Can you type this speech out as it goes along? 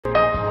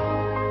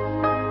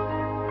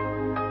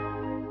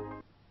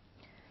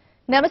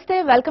నమస్తే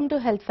welcome to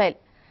health file.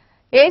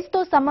 Age తో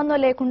సంబంధం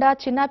లేకుండా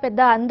చిన్న పెద్ద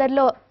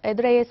అందరిలో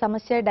ఎదురయ్యే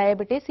సమస్య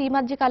డయాబెటీస్. ఈ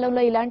మధ్య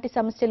కాలంలో ఇలాంటి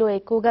సమస్యలు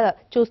ఎక్కువగా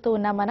చూస్తూ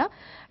ఉన్నాం. మన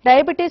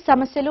డయాబెటీస్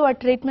సమస్యలు ఆ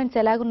ట్రీట్మెంట్స్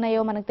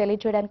ఎలాగున్నాయో మనకు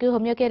తెలియజేయడానికి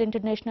హోమియో కేర్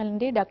ఇంటర్నేషనల్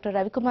నుండి డాక్టర్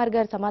రవికుమార్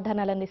గారు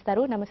సమాధానాలు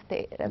అందిస్తారు. నమస్తే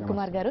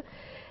రవికుమార్ గారు.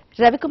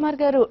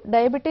 రవికుమార్ గారు,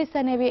 డయాబెటీస్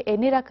అనేవి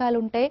ఎన్ని రకాలు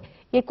ఉంటాయి,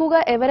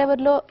 ఎక్కువగా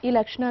ఎవరెవరిలో ఈ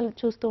లక్షణాలు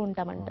చూస్తూ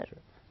ఉంటామంటారు?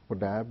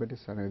 ఇప్పుడు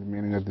డయాబెటీస్ అనేది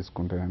మెయిన్గా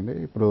తీసుకుంటేనండి,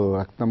 ఇప్పుడు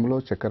రక్తంలో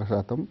చక్కెర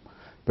శాతం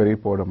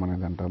పెరిగిపోవడం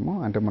అనేది అంటాము.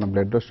 అంటే మన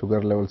బ్లడ్లో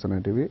షుగర్ లెవెల్స్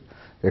అనేటివి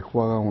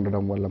ఎక్కువగా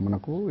ఉండడం వల్ల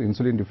మనకు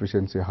ఇన్సులిన్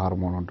డిఫిషియన్సీ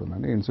హార్మోన్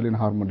ఉంటుందండి. ఇన్సులిన్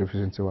హార్మోన్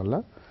డిఫిషియన్సీ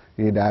వల్ల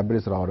ఈ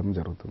డయాబెటీస్ రావడం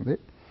జరుగుతుంది.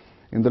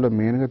 ఇందులో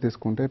మెయిన్గా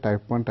తీసుకుంటే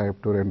టైప్ 1, టైప్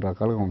 2 రెండు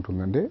రకాలుగా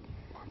ఉంటుందండి.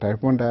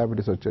 టైప్ 1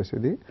 డయాబెటీస్ వచ్చేసి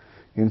ఇది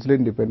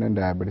ఇన్సులిన్ డిపెండెంట్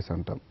డయాబెటీస్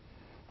అంటాం.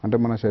 అంటే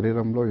మన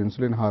శరీరంలో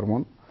ఇన్సులిన్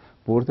హార్మోన్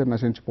పూర్తిగా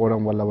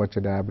నశించిపోవడం వల్ల వచ్చే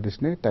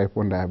డయాబెటీస్ని టైప్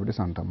 1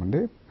 డయాబెటీస్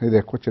అంటామండి. ఇది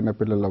ఎక్కువ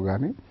చిన్నపిల్లల్లో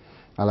కానీ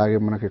అలాగే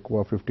మనకు ఎక్కువ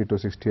 50 to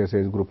 60 years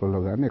ఏజ్ గ్రూప్లలో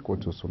కానీ ఎక్కువ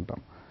చూస్తుంటాం.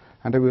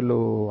 అంటే వీళ్ళు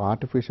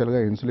ఆర్టిఫిషియల్గా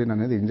ఇన్సులిన్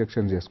అనేది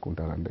ఇంజెక్షన్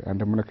చేసుకుంటారండి.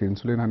 అంటే మనకి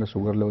ఇన్సులిన్ అనే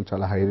షుగర్ లెవెల్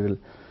చాలా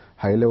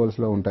హై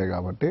లెవెల్స్లో ఉంటాయి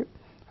కాబట్టి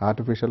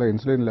ఆర్టిఫిషియల్గా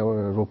ఇన్సులిన్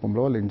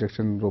రూపంలో వాళ్ళు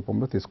ఇంజెక్షన్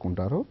రూపంలో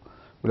తీసుకుంటారు.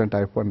 వీళ్ళని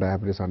టైప్ 1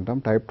 డయాబెటీస్ అంటాం.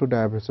 టైప్ 2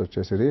 డయాబెటీస్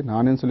వచ్చేసి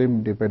నాన్ ఇన్సులిన్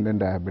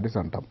డిపెండెంట్ డయాబెటీస్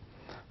అంటాం.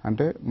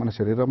 అంటే మన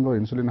శరీరంలో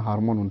ఇన్సులిన్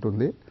హార్మోన్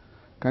ఉంటుంది,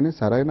 కానీ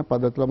సరైన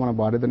పద్ధతిలో మన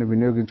బాడీ దాన్ని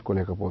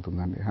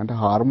వినియోగించుకోలేకపోతుందండి. అంటే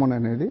హార్మోన్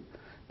అనేది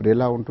ఇప్పుడు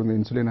ఎలా ఉంటుంది,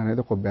 ఇన్సులిన్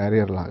అనేది ఒక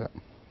బ్యారియర్ లాగా,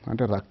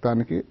 అంటే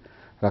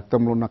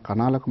రక్తంలో ఉన్న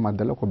కణాలకు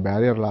మధ్యలో ఒక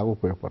బ్యారియర్ లాగా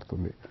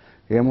ఉపయోగపడుతుంది.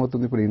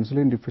 ఏమవుతుంది, ఇప్పుడు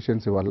ఇన్సులిన్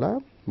డిఫిషియన్సీ వల్ల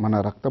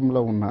మన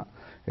రక్తంలో ఉన్న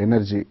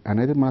ఎనర్జీ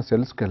అనేది మన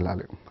సెల్స్కి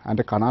వెళ్ళాలి,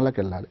 అంటే కణాలకు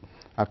వెళ్ళాలి.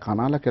 ఆ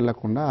కణాలకు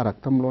వెళ్ళకుండా ఆ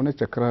రక్తంలోనే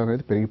చక్కెర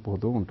అనేది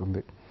పెరిగిపోతూ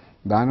ఉంటుంది.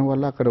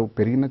 దానివల్ల అక్కడ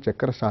పెరిగిన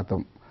చక్కెర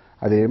శాతం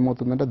అది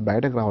ఏమవుతుందంటే అది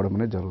బయటకు రావడం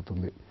అనేది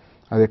జరుగుతుంది.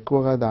 అది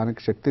ఎక్కువగా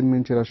దానికి శక్తిని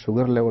మించిన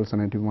షుగర్ లెవెల్స్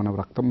అనేటివి మన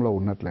రక్తంలో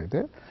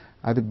ఉన్నట్లయితే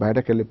అది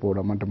బయటకు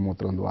వెళ్ళిపోవడం, అంటే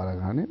మూత్రం ద్వారా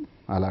కానీ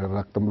అలాగే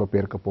రక్తంలో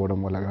పేరుకపోవడం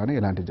వల్ల కానీ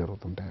ఇలాంటివి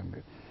జరుగుతుంటాయండి.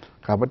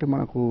 కాబట్టి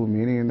మనకు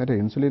మెయిన్ ఏంటంటే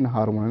ఇన్సులిన్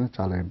హార్మోన్ అనేది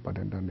చాలా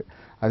ఇంపార్టెంట్ అండి.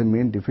 అది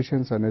మెయిన్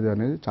డిఫిషియన్సీ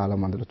అనేది చాలా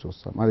మందిలో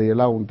చూస్తాం. అది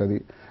ఎలా ఉంటుంది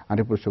అంటే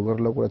ఇప్పుడు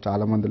షుగర్లో కూడా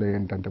చాలా మందిలో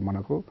ఏంటంటే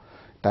మనకు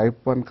టైప్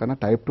 1 కన్నా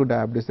టైప్ 2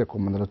 డయాబెటీస్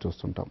ఎక్కువ మందిలో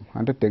చూస్తుంటాం.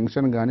 అంటే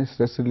టెన్షన్ కానీ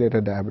స్ట్రెస్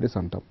రిలేటెడ్ డయాబెటీస్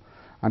అంటాం.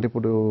 అంటే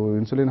ఇప్పుడు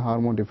ఇన్సులిన్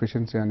హార్మోన్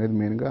డిఫిషియన్సీ అనేది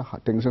మెయిన్గా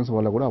టెన్షన్స్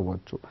వల్ల కూడా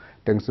అవ్వచ్చు.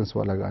 టెన్షన్స్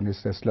వల్ల కానీ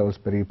స్ట్రెస్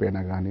లెవెల్స్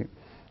పెరిగిపోయినా కానీ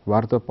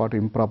వాటితో పాటు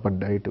ఇంప్రాపర్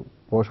డైట్,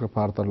 పోషక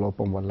పదార్థాల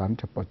లోపం వల్ల అని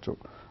చెప్పొచ్చు.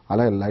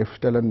 అలాగే లైఫ్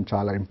స్టైల్ అని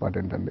చాలా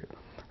ఇంపార్టెంట్ అండి.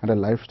 అంటే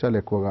లైఫ్ స్టైల్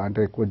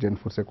ఎక్కువ జంక్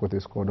ఫుడ్స్ ఎక్కువ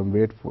తీసుకోవడం,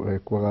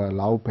 ఎక్కువగా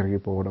లావు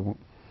పెరిగిపోవడము,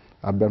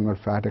 అబ్డామినల్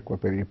ఫ్యాట్ ఎక్కువ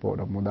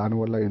పెరిగిపోవడము,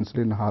 దానివల్ల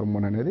ఇన్సులిన్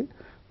హార్మోన్ అనేది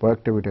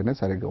ప్రొడక్టివిటీ అనేది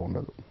సరిగ్గా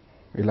ఉండదు.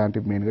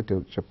 ఇలాంటివి మెయిన్గా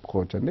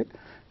చెప్పుకోవచ్చండి.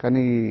 కానీ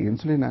ఈ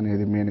ఇన్సులిన్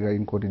అనేది మెయిన్గా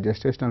ఇంకోటి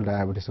జెస్టేషనల్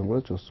డయాబెటీస్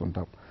కూడా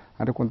చూస్తుంటాం.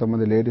 అంటే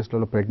కొంతమంది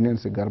లేడీస్లలో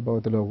ప్రెగ్నెన్సీ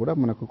గర్భవతిలో కూడా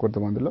మనకు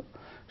కొంతమందిలో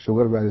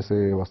షుగర్ వ్యాధి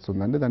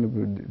వస్తుందండి. దాన్ని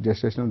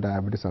జెస్టేషనల్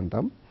డయాబెటీస్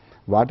అంటాం.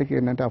 వాటికి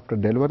ఏంటంటే ఆఫ్టర్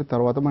డెలివరీ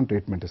తర్వాత మనం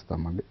ట్రీట్మెంట్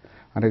ఇస్తామండి.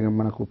 అంటే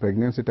మనకు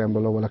ప్రెగ్నెన్సీ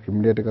టైంలో వాళ్ళకి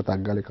ఇమ్మీడియట్గా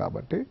తగ్గాలి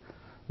కాబట్టి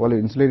వాళ్ళు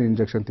ఇన్సులిన్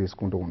ఇంజెక్షన్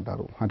తీసుకుంటూ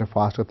ఉంటారు. అంటే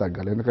ఫాస్ట్గా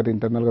తగ్గాలి, ఎందుకంటే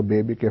ఇంటర్నల్గా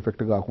బేబీకి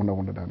ఎఫెక్ట్ కాకుండా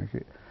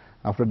ఉండడానికి.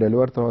 ఆఫ్టర్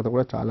డెలివరీ తర్వాత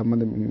కూడా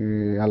చాలామంది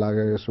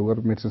అలాగే షుగర్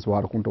మెడిసిన్స్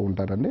వాడుకుంటూ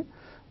ఉంటారండి.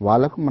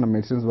 వాళ్ళకు మన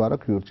మెడిసిన్స్ ద్వారా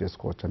క్యూర్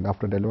చేసుకోవచ్చు అండి.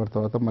 ఆఫ్టర్ డెలివరీ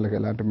తర్వాత మనకి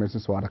ఎలాంటి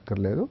మెడిసిన్స్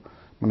వాడక్కర్లేదు,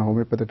 మన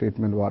హోమియోపతి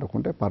ట్రీట్మెంట్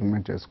వాడుకుంటే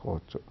పర్మనెంట్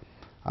చేసుకోవచ్చు.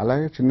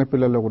 అలాగే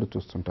చిన్నపిల్లల్లో కూడా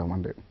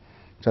చూస్తుంటామండి,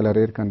 చాలా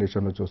రేర్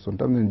కండిషన్లో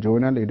చూస్తుంటాం. నేను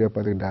జూనియల్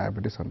ఇడియోపతిక్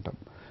డయాబెటీస్ అంటాం.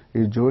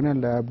 ఈ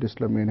జూనియల్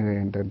డయాబెటీస్లో మెయిన్గా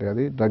ఏంటంటే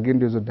అది డ్రగ్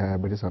ఇండ్యూస్డ్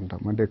డయాబెటీస్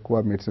అంటాం. అంటే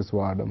ఎక్కువ మెడిసిన్స్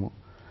వాడడము,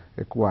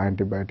 ఎక్కువ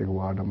యాంటీబయాటిక్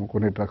వాడడము,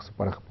 కొన్ని డ్రగ్స్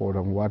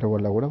పడకపోవడం, వాటి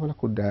వల్ల కూడా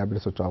వాళ్ళకు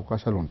డయాబెటీస్ వచ్చే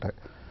అవకాశాలు ఉంటాయి.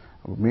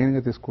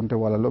 మెయిన్గా తీసుకుంటే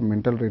వాళ్ళలో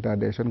మెంటల్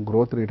రిటార్డేషన్,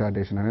 గ్రోత్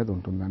రిటార్డేషన్ అనేది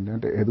ఉంటుందండి.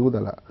 అంటే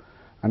ఎదుగుదల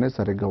అనేది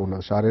సరిగ్గా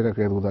ఉండదు. శారీరక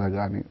ఎదుగుదల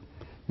కానీ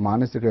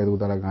మానసిక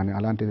ఎదుగుదల కానీ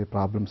అలాంటి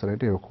ప్రాబ్లమ్స్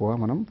అనేవి ఎక్కువగా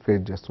మనం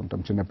ఫేస్ చేస్తుంటాం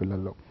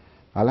చిన్నపిల్లల్లో.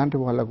 అలాంటి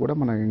వాళ్ళకు కూడా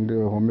మన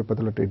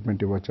హోమియోపతిలో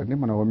ట్రీట్మెంట్ ఇవ్వచ్చండి.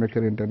 మన హోమియో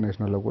కేర్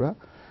ఇంటర్నేషనల్లో కూడా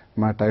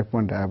మన టైప్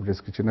 1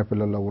 డయాబెటీస్కి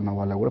చిన్నపిల్లల్లో ఉన్న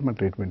వాళ్ళకు కూడా మనం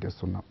ట్రీట్మెంట్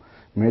ఇస్తున్నాం.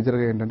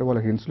 మేజర్గా ఏంటంటే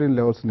వాళ్ళకి ఇన్సులిన్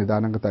లెవెల్స్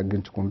నిదానంగా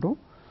తగ్గించుకుంటూ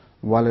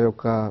వాళ్ళ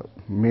యొక్క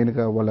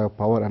మెయిన్గా వాళ్ళ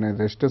పవర్ అనేది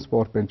రెసిస్టెన్స్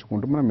పవర్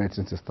పెంచుకుంటూ మనం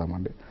మెడిసిన్స్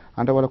ఇస్తామండి.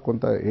 అంటే వాళ్ళకి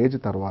కొంత ఏజ్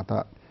తర్వాత,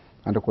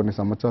 అంటే కొన్ని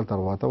సంవత్సరాల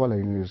తర్వాత వాళ్ళ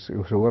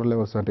షుగర్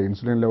లెవెల్స్ అంటే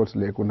ఇన్సులిన్ లెవెల్స్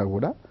లేకుండా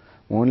కూడా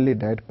ఓన్లీ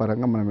డైట్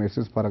పరంగా మన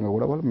మెడిసిన్స్ పరంగా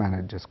కూడా వాళ్ళు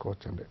మేనేజ్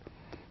చేసుకోవచ్చండి.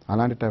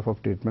 అలాంటి టైప్ ఆఫ్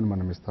ట్రీట్మెంట్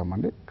మనం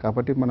ఇస్తామండి.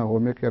 కాబట్టి మన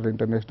హోమియో కేర్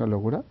ఇంటర్నేషనల్లో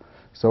కూడా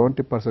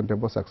 70%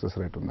 ఎబో సక్సెస్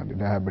రేట్ ఉందండి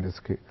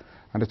డయాబెటీస్కి.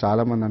 అంటే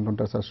చాలామంది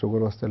అంటుంటారు, సార్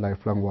షుగర్ వస్తే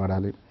లైఫ్ లాంగ్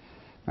వాడాలి,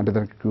 అంటే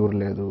దానికి క్యూర్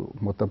లేదు,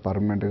 మొత్తం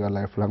పర్మనెంట్గా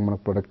లైఫ్ లాంగ్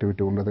మనకు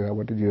ప్రొడక్టివిటీ ఉండదు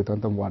కాబట్టి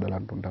జీవితాంతం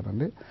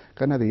వాడాలంటుంటారండి.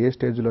 కానీ అది ఏ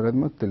స్టేజ్లో అనేది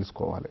మనం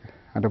తెలుసుకోవాలి.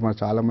 అంటే మన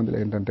చాలామందిలో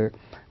ఏంటంటే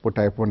ఇప్పుడు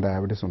టైప్ 1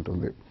 డయాబెటీస్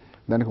ఉంటుంది,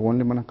 దానికి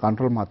ఓన్లీ మనం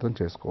కంట్రోల్ మాత్రం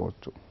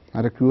చేసుకోవచ్చు,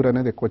 అంటే క్యూర్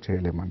అనేది ఎక్కువ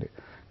చేయలేమండి.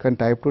 కానీ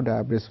టైప్ 2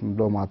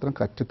 డయాబెటీస్లో మాత్రం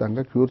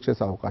ఖచ్చితంగా క్యూర్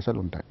చేసే అవకాశాలు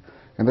ఉంటాయి.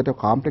 ఎందుకంటే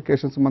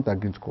కాంప్లికేషన్స్ మనం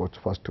తగ్గించుకోవచ్చు.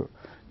 ఫస్ట్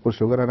ఇప్పుడు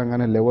షుగర్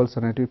అనగానే లెవెల్స్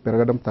అనేటివి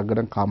పెరగడం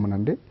తగ్గడం కామన్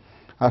అండి.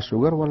 ఆ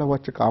షుగర్ వల్ల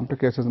వచ్చే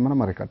కాంప్లికేషన్స్ మనం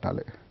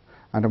అరికట్టాలి.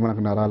 అంటే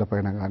మనకు నరాల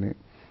పైన కానీ,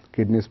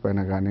 కిడ్నీస్ పైన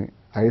కానీ,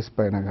 ఐస్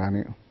పైన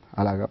కానీ,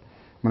 అలాగా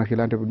మనకి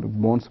ఇలాంటి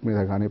బోన్స్ మీద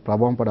కానీ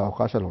ప్రభావం పడే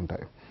అవకాశాలు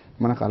ఉంటాయి.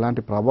 మనకు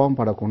అలాంటి ప్రభావం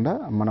పడకుండా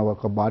మన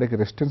ఒక బాడీకి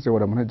రెసిస్టెన్స్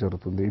ఇవ్వడం అనేది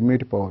జరుగుతుంది,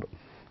 ఇమ్యూనిటీ పవర్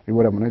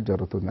ఇవ్వడం అనేది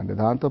జరుగుతుందండి.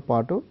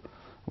 దాంతోపాటు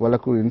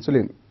వాళ్ళకు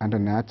ఇన్సులిన్ అంటే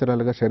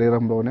న్యాచురల్గా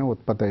శరీరంలోనే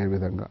ఉత్పత్తి అయ్యే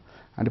విధంగా,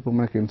 అంటే ఇప్పుడు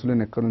మనకి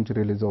ఇన్సులిన్ ఎక్కడి నుంచి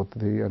రిలీజ్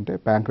అవుతుంది అంటే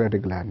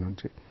ప్యాంక్రియాటిక్ గ్లాండ్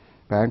నుంచి.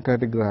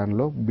 ప్యాంక్రియాటిక్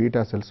గ్లాండ్లో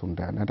బీటా సెల్స్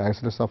ఉంటాయి, అంటే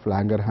ఐసోలేట్స్ ఆఫ్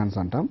లాంగర్హాన్స్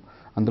అంటాం.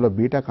 అందులో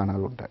బీటా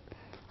కణాలు ఉంటాయి.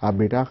 ఆ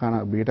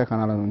బీటా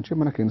కణాల నుంచి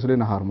మనకి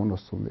ఇన్సులిన్ హార్మోన్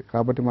వస్తుంది.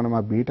 కాబట్టి మనం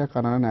ఆ బీటా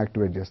కణాలను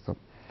యాక్టివేట్ చేస్తాం.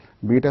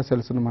 బీటా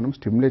సెల్స్ను మనం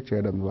స్టిమ్యులేట్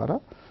చేయడం ద్వారా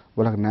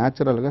వాళ్ళకి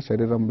న్యాచురల్గా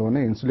శరీరంలోనే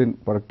ఇన్సులిన్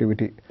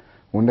ప్రొడక్టివిటీ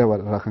ఉండే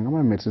రకంగా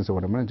మనం మెడిసిన్స్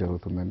ఇవ్వడం అనేది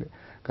జరుగుతుందండి.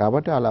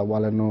 కాబట్టి అలా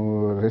వాళ్ళను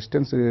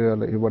రెసిస్టెన్స్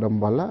ఇవ్వడం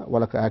వల్ల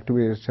వాళ్ళకి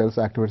సెల్స్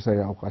యాక్టివేట్స్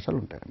అయ్యే అవకాశాలు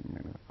ఉంటాయండి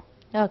మెయిన్గా.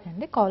 ఓకే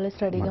అండి, కాలర్స్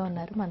రెడీగా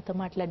ఉన్నారు మనతో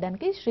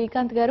మాట్లాడడానికి.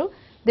 శ్రీకాంత్ గారు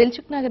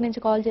దిల్సుఖ్ నగర్ నుంచి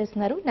కాల్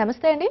చేస్తున్నారు.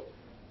 నమస్తే అండి.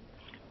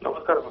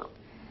 నమస్కారం.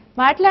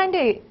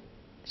 మాట్లాడండి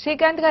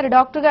శ్రీకాంత్ గారు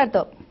డాక్టర్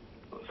గారితో.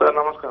 సార్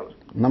నమస్కారం.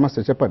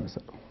 నమస్తే, చెప్పండి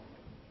సార్.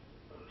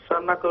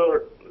 సార్ నాకు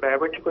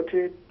డయాబెటిక్ వచ్చి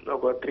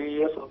ఒక 3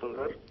 years అవుతుంది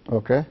సార్.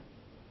 ఓకే.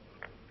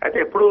 అయితే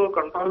ఎప్పుడు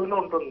కంట్రోల్గానే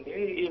ఉంటుంది,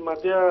 ఈ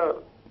మధ్య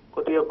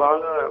కొద్దిగా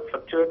బాగా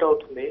ఫ్లక్చుయేట్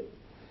అవుతుంది.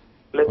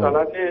 ప్లస్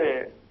అలాగే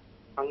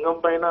అంగం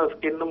పైన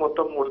స్కిన్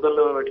మొత్తం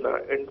ముడతలు ఇట్లా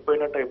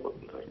ఎండిపోయినట్టు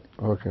అయిపోతుంది సార్.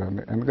 ఓకే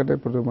అండి, ఎందుకంటే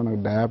ఇప్పుడు మనకు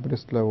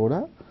డయాబెటీస్లో కూడా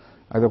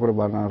అది ఒక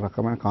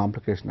రకమైన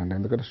కాంప్లికేషన్ అండి.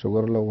 ఎందుకంటే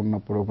షుగర్లో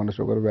ఉన్నప్పుడు, మన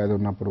షుగర్ వ్యాధి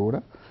ఉన్నప్పుడు కూడా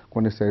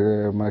కొన్ని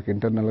మనకి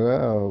ఇంటర్నల్గా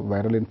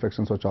వైరల్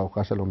ఇన్ఫెక్షన్స్ వచ్చే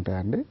అవకాశాలు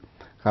ఉంటాయండి.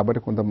 కాబట్టి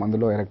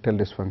కొంతమందిలో ఎరెక్టైల్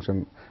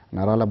డిస్ఫంక్షన్,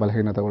 నరాల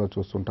బలహీనత కూడా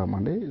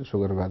చూస్తుంటామండి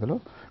షుగర్ వ్యాధిలో.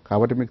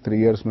 కాబట్టి మీకు 3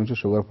 years నుంచి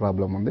షుగర్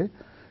ప్రాబ్లం ఉంది.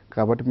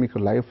 కాబట్టి మీకు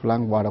లైఫ్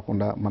లాంగ్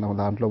వాడకుండా మనం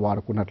దాంట్లో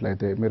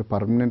వాడుకున్నట్లయితే మీరు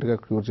పర్మనెంట్గా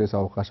క్యూర్ చేసే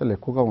అవకాశాలు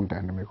ఎక్కువగా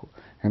ఉంటాయండి మీకు.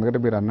 ఎందుకంటే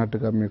మీరు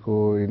అన్నట్టుగా మీకు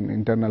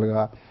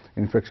ఇంటర్నల్గా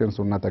ఇన్ఫెక్షన్స్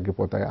ఉన్నా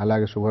తగ్గిపోతాయి.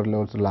 అలాగే షుగర్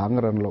లెవెల్స్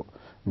లాంగ్ రన్లో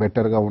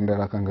బెటర్గా ఉండే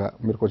రకంగా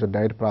మీరు కొంచెం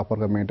డైట్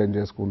ప్రాపర్గా మెయింటైన్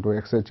చేసుకుంటూ,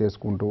 ఎక్సర్సైజ్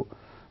చేసుకుంటూ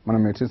మనం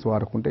మెడిసిన్స్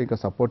వాడుకుంటే ఇంకా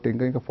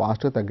సపోర్టింగ్గా ఇంకా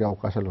ఫాస్ట్గా తగ్గే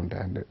అవకాశాలు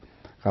ఉంటాయండి.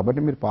 కాబట్టి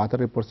మీరు పాత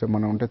రిపోర్ట్స్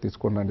ఏమైనా ఉంటే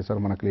తీసుకొని రండి సార్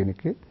మన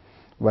క్లినిక్కి.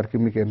 వారికి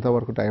మీకు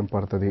ఎంతవరకు టైం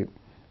పడుతుంది,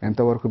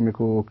 ఎంతవరకు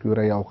మీకు క్యూర్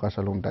అయ్యే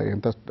అవకాశాలు ఉంటాయి,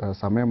 ఎంత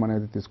సమయం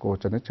అనేది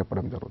తీసుకోవచ్చు అనేది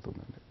చెప్పడం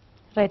జరుగుతుందండి.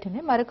 రైట్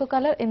అండి. మరొక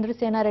కాలర్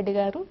ఇంద్రసేనారెడ్డి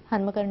గారు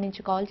హన్మకొండ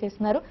నుంచి కాల్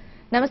చేస్తున్నారు.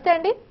 నమస్తే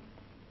అండి.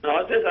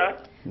 నమస్తే సార్.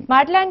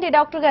 మాట్లాడండి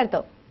డాక్టర్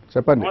గారితో.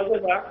 చెప్పండి. నమస్తే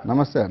సార్.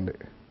 నమస్తే అండి.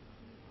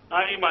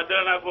 ఈ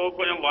మధ్యలో నాకు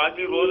కొంచెం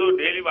వాకింగ్, రోజు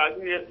డైలీ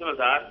వాకింగ్ చేస్తున్నా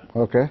సార్.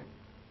 ఓకే.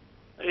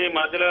 ఈ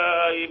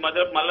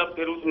మధ్యలో మళ్ళీ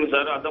పెరుగుతుంది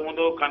సార్.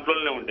 అంతకుముందు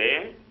కంట్రోల్నే ఉండే.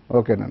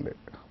 ఓకేనండి.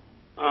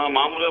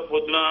 మామూలుగా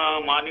పొద్దున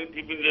మార్నింగ్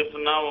టిఫిన్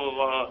చేస్తున్నా,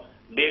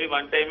 డైలీ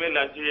 1 time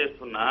లంచ్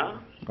చేస్తున్నా.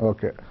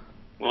 ఓకే.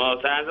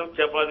 సాయంత్రం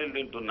చపాతీలు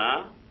తింటున్నా.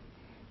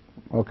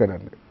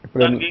 ఓకేనండి.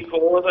 ఇప్పుడు దానికి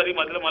ఒక్కోసారి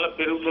మధ్యలో మళ్ళీ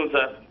పెరుగుతుంది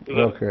సార్.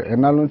 ఓకే.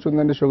 ఎన్నాళ్ళ నుంచి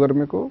ఉందండి షుగర్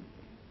మీకు?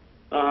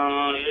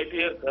 8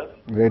 years సార్.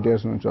 8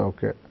 years నుంచి.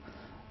 ఓకే.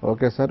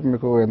 ఓకే సార్,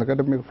 మీకు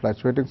ఎందుకంటే మీకు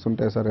ఫ్లక్చువేటింగ్స్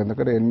ఉంటాయి సార్.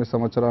 ఎందుకంటే 8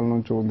 సంవత్సరాల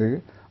నుంచి ఉంది,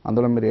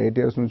 అందులో మీరు 8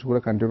 years నుంచి కూడా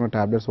కంటిన్యూ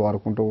ట్యాబ్లెట్స్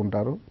వాడుకుంటూ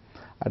ఉంటారు.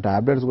 ఆ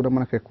ట్యాబ్లెట్స్ కూడా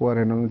మనకు ఎక్కువ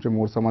 2 నుంచి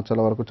 3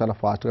 సంవత్సరాల వరకు చాలా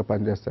ఫాస్ట్గా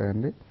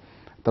పనిచేస్తాయండి.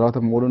 తర్వాత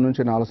 3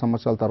 నుంచి 4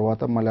 సంవత్సరాల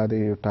తర్వాత మళ్ళీ అది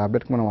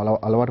ట్యాబ్లెట్కి మనం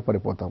అలవాటు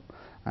పడిపోతాం.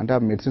 అంటే ఆ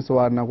మెడిసిన్స్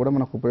వాడినా కూడా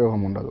మనకు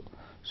ఉపయోగం ఉండదు.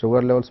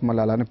 షుగర్ లెవెల్స్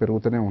మళ్ళీ అలానే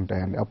పెరుగుతూనే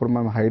ఉంటాయండి. అప్పుడు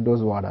మనం హై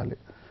డోస్ వాడాలి,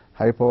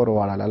 హై పవర్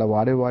వాడాలి. అలా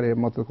వాడి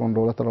ఏమవుతుంది, కొన్ని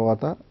రోజుల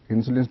తర్వాత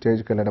ఇన్సులిన్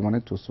స్టేజ్కి వెళ్ళడం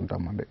అనేది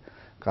చూస్తుంటామండి.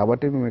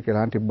 కాబట్టి మీకు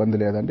ఎలాంటి ఇబ్బంది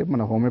లేదండి.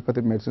 మన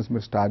హోమియోపతి మెడిసిన్స్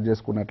మీరు స్టార్ట్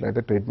చేసుకున్నట్లయితే,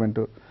 ట్రీట్మెంట్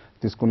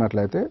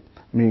తీసుకున్నట్లయితే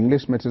మీ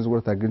ఇంగ్లీష్ మెడిసిన్స్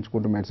కూడా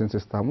తగ్గించుకుంటూ మెడిసిన్స్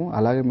ఇస్తాము.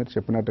 అలాగే మీరు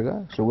చెప్పినట్టుగా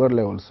షుగర్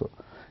లెవెల్స్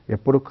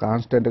ఎప్పుడు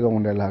కాన్స్టెంట్గా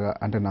ఉండేలాగా,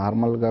 అంటే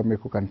నార్మల్గా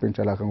మీకు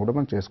కనిపించేలాగా కూడా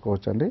మనం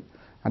చేసుకోవచ్చండి.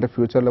 అంటే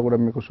ఫ్యూచర్లో కూడా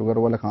మీకు షుగర్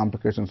వల్ల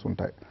కాంప్లికేషన్స్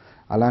ఉంటాయి,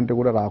 అలాంటివి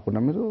కూడా రాకుండా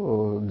మీరు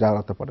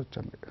జాగ్రత్త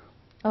పడవచ్చండి.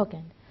 ఓకే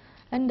అండి.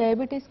 అండ్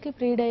డయాబెటీస్కి,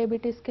 ప్రీ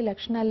డయాబెటీస్కి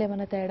లక్షణాలు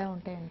ఏమైనా తేడా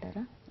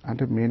ఉంటాయంటారా?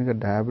 అంటే మెయిన్గా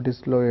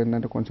డయాబెటీస్లో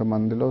ఏంటంటే కొంచెం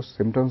మందిలో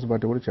సిమ్టమ్స్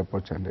బట్టి కూడా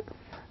చెప్పొచ్చండి.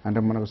 అంటే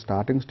మనకు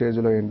స్టార్టింగ్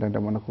స్టేజ్లో ఏంటంటే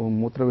మనకు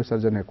మూత్ర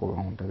విసర్జన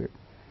ఎక్కువగా ఉంటుంది,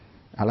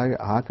 అలాగే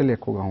ఆకలి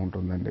ఎక్కువగా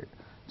ఉంటుందండి.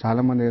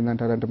 చాలామంది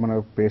ఏంటంటే మన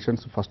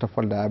patients first of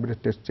all diabetes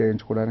test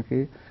చేయించుకోవడానికి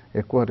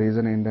ఎక్కువ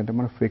రీజన్ ఏంటంటే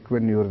మన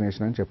ఫ్రీక్వెంట్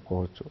యూరినేషన్ అని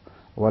చెప్పుకోవచ్చు.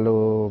 వాళ్ళు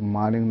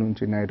మార్నింగ్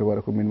నుంచి నైట్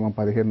వరకు మినిమం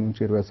 15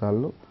 నుంచి 20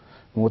 సార్లు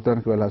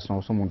మూత్రానికి వెళ్ళాల్సిన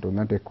అవసరం ఉంటుంది.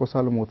 అంటే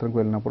ఎక్కువసార్లు మూత్రానికి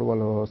వెళ్ళినప్పుడు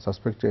వాళ్ళు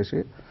సస్పెక్ట్ చేసి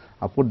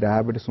అప్పుడు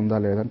డయాబెటీస్ ఉందా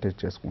లేదా అని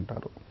టెస్ట్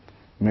చేసుకుంటారు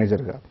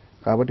మేజర్గా.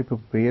 కాబట్టి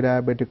ఇప్పుడు ప్రీ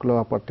డయాబెటిక్లో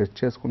అప్పుడు టెస్ట్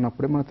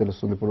చేసుకున్నప్పుడే మనకు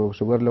తెలుస్తుంది. ఇప్పుడు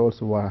షుగర్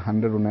లెవెల్స్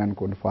 100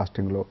 ఉన్నాయనుకోండి,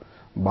 ఫాస్టింగ్లో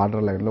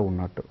బార్డర్ లైన్లో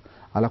ఉన్నట్టు.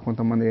 అలా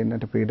కొంతమంది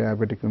ఏంటంటే ప్రీ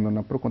డయాబెటిక్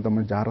ఉన్నప్పుడు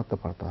కొంతమంది జాగ్రత్త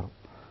పడతారు,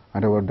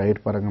 అంటే వాళ్ళు డైట్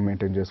పరంగా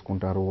మెయింటైన్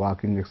చేసుకుంటారు,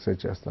 వాకింగ్,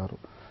 ఎక్సర్సైజ్ చేస్తారు.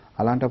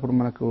 అలాంటప్పుడు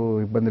మనకు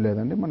ఇబ్బంది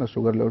లేదండి, మన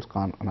షుగర్ లెవెల్స్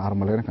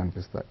నార్మల్గానే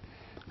కనిపిస్తాయి.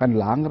 కానీ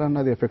లాంగ్ రన్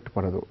అది ఎఫెక్ట్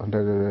పడదు. అంటే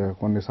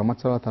కొన్ని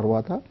సంవత్సరాల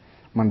తర్వాత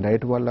మన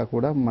డైట్ వల్ల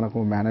కూడా మనకు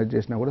మేనేజ్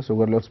చేసినా కూడా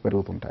షుగర్ లెవెల్స్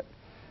పెరుగుతుంటాయి.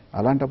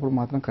 అలాంటప్పుడు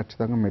మాత్రం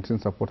ఖచ్చితంగా మెడిసిన్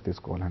సపోర్ట్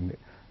తీసుకోవాలండి.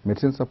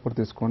 మెడిసిన్ సపోర్ట్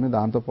తీసుకొని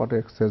దాంతోపాటు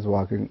ఎక్సర్సైజ్,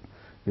 వాకింగ్,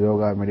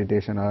 యోగా,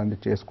 మెడిటేషన్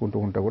అలాంటివి చేసుకుంటూ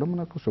ఉంటే కూడా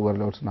మనకు షుగర్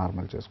లెవెల్స్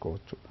నార్మల్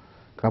చేసుకోవచ్చు.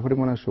 కాబట్టి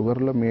మన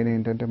షుగర్లో మెయిన్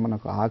ఏంటంటే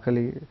మనకు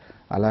ఆకలి,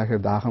 అలాగే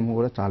దాహం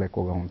కూడా చాలా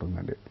ఎక్కువగా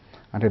ఉంటుందండి.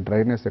 అంటే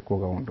డ్రైనెస్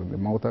ఎక్కువగా ఉంటుంది,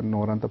 మౌత్ అండ్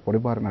నోరంతా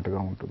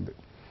పొడిబారినట్టుగా ఉంటుంది.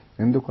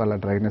 ఎందుకు అలా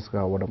డ్రైనెస్గా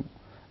అవ్వడం,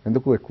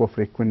 ఎందుకు ఎక్కువ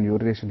ఫ్రీక్వెంట్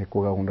యూరినేషన్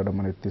ఎక్కువగా ఉండడం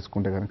అనేది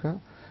తీసుకుంటే కనుక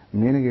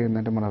మెయిన్గా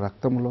ఏంటంటే మన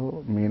రక్తంలో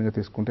మెయిన్గా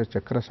తీసుకుంటే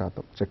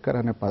చక్కెర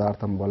అనే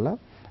పదార్థం వల్ల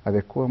అది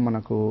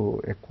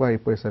ఎక్కువ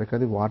అయిపోయేసరికి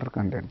అది వాటర్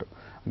కంటెంట్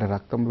అంటే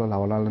రక్తంలో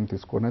లవణాలను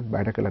తీసుకొని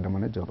బయటకు వెళ్ళడం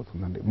అనేది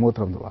జరుగుతుందండి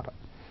మూత్రం ద్వారా.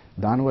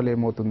 దానివల్ల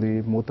ఏమవుతుంది,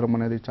 మూత్రం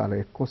అనేది చాలా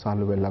ఎక్కువ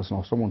సార్లు వెళ్ళాల్సిన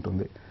అవసరం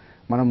ఉంటుంది.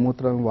 మనం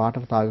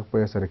వాటర్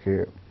తాగకపోయేసరికి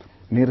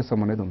నీరసం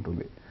అనేది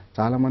ఉంటుంది.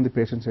 చాలామంది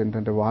పేషెంట్స్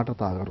ఏంటంటే వాటర్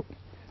తాగరు,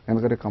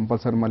 ఎందుకంటే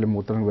కంపల్సరీ మళ్ళీ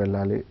మూత్రం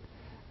వెళ్ళాలి,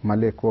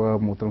 మళ్ళీ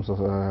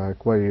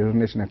ఎక్కువ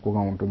యూరినేషన్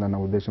ఎక్కువగా ఉంటుందన్న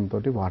ఉద్దేశంతో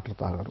వాటర్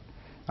తాగరు.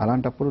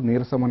 అలాంటప్పుడు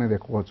నీరసం అనేది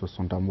ఎక్కువ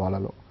చూస్తుంటాం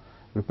వాళ్ళలో.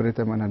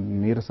 విపరీతమైన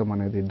నీరసం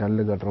అనేది,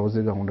 డల్గా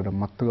డ్రౌజీగా ఉండడం,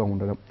 మత్తుగా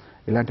ఉండడం,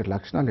 ఇలాంటి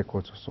లక్షణాలు ఎక్కువ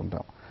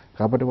చూస్తుంటాం.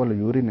 కాబట్టి వాళ్ళు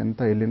యూరిన్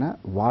ఎంత వెళ్ళినా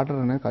వాటర్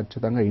అనేది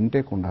ఖచ్చితంగా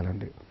ఇంటేక్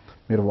ఉండాలండి.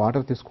 మీరు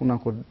వాటర్ తీసుకున్న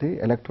కొద్దీ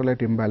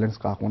ఎలక్ట్రోలైట్ ఇంబ్యాలెన్స్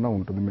కాకుండా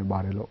ఉంటుంది మీ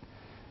బాడీలో.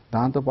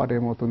 దాంతోపాటు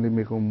ఏమవుతుంది,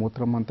 మీకు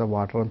మూత్రం అంతా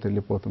వాటర్ అంతా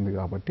వెళ్ళిపోతుంది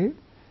కాబట్టి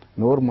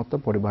నోరు మొత్తం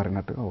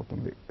పొడిబారినట్టుగా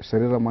అవుతుంది,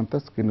 శరీరం అంతా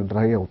స్కిన్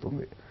డ్రై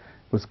అవుతుంది.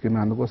 ఇప్పుడు స్కిన్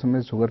అందుకోసమే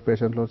షుగర్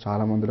పేషెంట్లో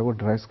చాలా మందిలో కూడా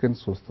డ్రై స్కిన్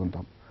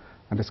చూస్తుంటాం.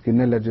 అంటే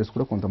స్కిన్ ఎలర్జీస్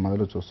కూడా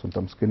కొంతమందిలో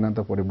చూస్తుంటాం, స్కిన్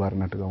అంతా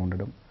పొడిబారినట్టుగా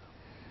ఉండడం.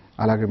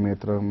 అలాగే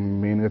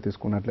మెయిన్గా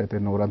తీసుకున్నట్లయితే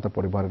నోరంతా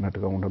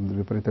పొడిబారినట్టుగా ఉండడం,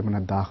 విపరీతమైన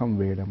దాహం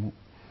వేయడము,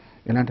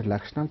 ఇలాంటి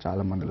లక్షణాలు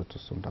చాలా మందిలో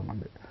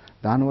చూస్తుంటామండి.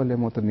 దానివల్ల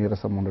ఏమవుతుంది,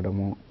 నీరసం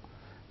ఉండడము,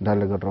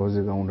 డల్గా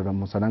డ్రౌజీగా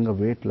ఉండడము, సడన్గా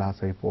వెయిట్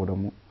లాస్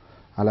అయిపోవడము,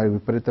 అలాగే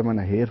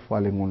విపరీతమైన హెయిర్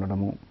ఫాలింగ్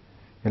ఉండడము,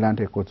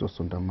 ఇలాంటివి ఎక్కువ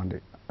చూస్తుంటామండి.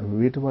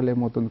 వీటి వల్ల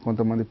ఏమవుతుంది,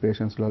 కొంతమంది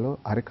పేషెంట్స్లలో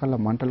అరికాళ్ళ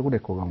మంటలు కూడా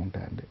ఎక్కువగా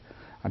ఉంటాయండి.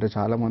 అంటే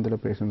చాలా మందిలో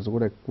పేషెంట్స్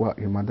కూడా ఎక్కువ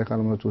ఈ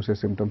మధ్యకాలంలో చూసే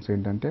సిమ్టమ్స్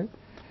ఏంటంటే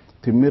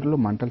తిమ్మిర్లు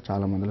మంటలు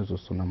చాలా మందిలో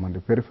చూస్తున్నామండి.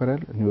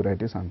 పెరిఫెరల్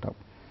న్యూరైటిస్ అంటాం.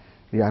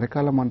 ఈ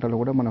అరికాల మంటలు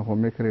కూడా మన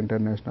హోమియో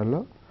ఇంటర్నేషనల్లో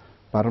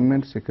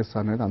పర్మనెంట్ చికిత్స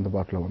అనేది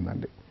అందుబాటులో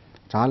ఉందండి.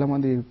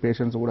 చాలామంది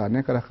పేషెంట్స్ కూడా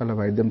అనేక రకాల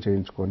వైద్యం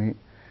చేయించుకొని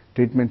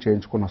ట్రీట్మెంట్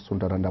చేయించుకొని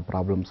వస్తుంటారండి ఆ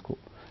ప్రాబ్లమ్స్కు.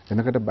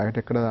 ఎందుకంటే బయట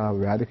ఎక్కడ ఆ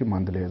వ్యాధికి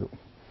మందు లేదు.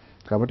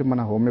 కాబట్టి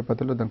మన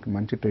హోమియోపతిలో దానికి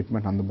మంచి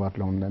ట్రీట్మెంట్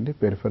అందుబాటులో ఉందండి.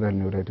 పెరిఫెరల్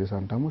న్యూరైటిస్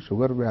అంటాము,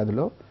 షుగర్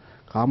వ్యాధిలో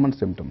కామన్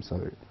సిమ్టమ్స్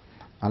అవి.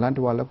 అలాంటి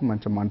వాళ్ళకు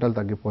మంచి మంటలు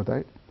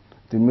తగ్గిపోతాయి,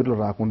 తిమ్మిర్లు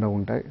రాకుండా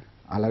ఉంటాయి,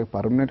 అలాగే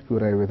పర్మనెంట్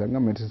క్యూర్ అయ్యే విధంగా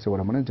మెడిసిన్స్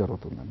ఇవ్వడం అనేది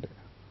జరుగుతుందండి.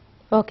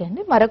 ఓకే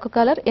అండి, మరొక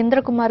కాలర్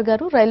ఇంద్రకుమార్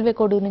గారు రైల్వే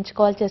కోడ్ నుంచి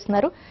కాల్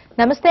చేస్తున్నారు.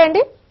 నమస్తే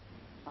అండి,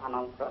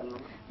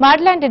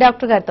 మాట్లాడండి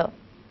డాక్టర్ గారితో.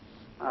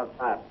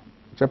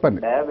 చెప్పండి.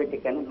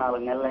 డయాబెటిక్ అని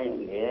 4 నెలలు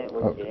అయింది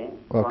వచ్చి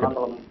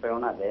 230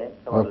 ఉన్నది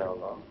షుగర్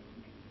లెవెల్.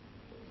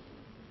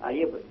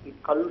 అయ్యి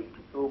కళ్ళు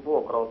చూపు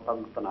ఒక రోజు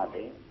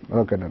తగ్గుతున్నది.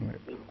 ఓకేనండి.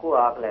 ఎక్కువ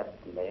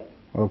ఆకలేస్తుంది.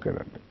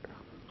 ఓకేనండి.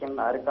 కింద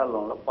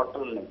అరికాళ్ళలో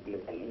పొట్టలు నొప్పులు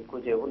కానీ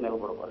ఎక్కువసేపు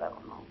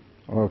నిలబడుకోలేకున్నాం.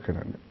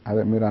 ఓకేనండి.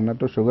 అదే మీరు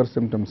అన్నట్టు షుగర్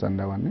సిమ్టమ్స్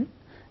అండి అవన్నీ.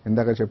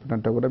 ఇందాక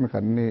చెప్పినట్టు కూడా మీకు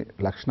అన్ని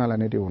లక్షణాలు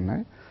అనేటివి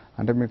ఉన్నాయి.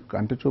 అంటే మీకు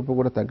కంటి చూపు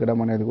కూడా తగ్గడం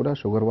అనేది కూడా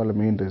షుగర్ వల్ల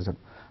మెయిన్ రీజన్.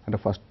 అంటే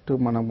ఫస్ట్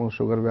మనము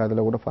షుగర్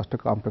వ్యాధిలో కూడా ఫస్ట్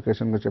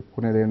కాంప్లికేషన్గా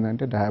చెప్పుకునేది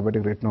ఏంటంటే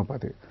డయాబెటిక్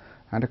రెటినోపతి.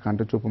 అంటే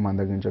కంటి చూపు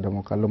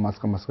మందగించడము, కళ్ళు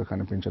మసక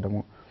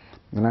కనిపించడము,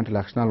 ఇలాంటి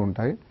లక్షణాలు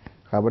ఉంటాయి.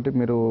 కాబట్టి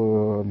మీరు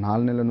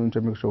 4 నెలల నుంచే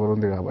మీకు షుగర్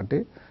ఉంది కాబట్టి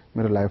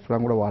మీరు లైఫ్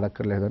లాంగ్ కూడా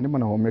వాడక్కర్లేదండి.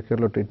 మన హోమియో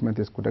కేర్లో ట్రీట్మెంట్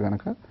తీసుకుంటే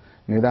కనుక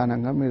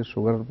నిదానంగా మీరు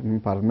షుగర్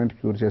పర్మనెంట్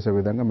క్యూర్ చేసే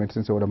విధంగా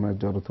మెడిసిన్స్ ఇవ్వడం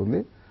అనేది జరుగుతుంది.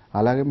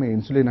 అలాగే మీ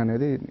ఇన్సులిన్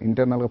అనేది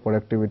ఇంటర్నల్గా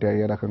ప్రొడక్టివిటీ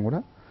అయ్యే రకం కూడా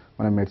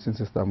మనం మెడిసిన్స్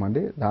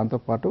ఇస్తామండి.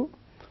 దాంతోపాటు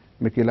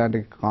మీకు ఇలాంటి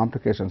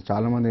కాంప్లికేషన్స్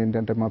చాలామంది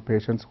ఏంటంటే మా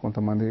పేషెంట్స్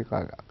కొంతమంది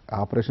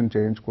ఆపరేషన్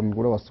చేయించుకుని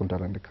కూడా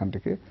వస్తుంటారండి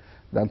కంటికి.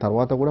 దాని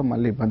తర్వాత కూడా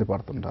మళ్ళీ ఇబ్బంది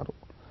పడుతుంటారు.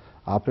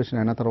 ఆపరేషన్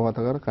అయిన తర్వాత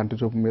కూడా కంటి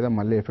చూపు మీద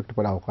మళ్ళీ ఎఫెక్ట్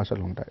పడే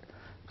అవకాశాలు ఉంటాయి.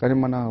 కానీ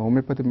మన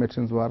హోమియోపతి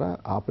మెడిసిన్స్ ద్వారా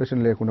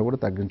ఆపరేషన్ లేకుండా కూడా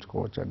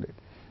తగ్గించుకోవచ్చు అండి.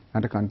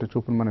 అంటే కంటి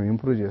చూపును మనం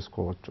ఇంప్రూవ్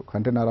చేసుకోవచ్చు,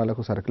 కంటి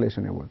నరాలకు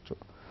సర్క్యులేషన్ ఇవ్వచ్చు.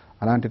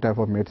 అలాంటి టైప్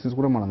ఆఫ్ మెడిసిన్స్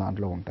కూడా మన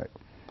దాంట్లో ఉంటాయి.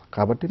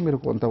 కాబట్టి మీరు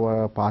కొంత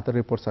పాత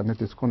రిపోర్ట్స్ అన్నీ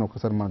తీసుకొని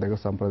ఒకసారి మన దగ్గర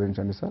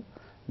సంప్రదించండి సార్,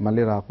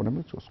 మళ్ళీ రాకుండా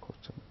మీరు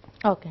చూసుకోవచ్చు.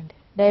 ఓకే అండి,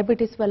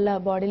 డయాబెటీస్ వల్ల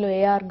బాడీలో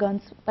ఏ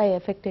ఆర్గాన్స్ పై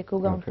ఎఫెక్ట్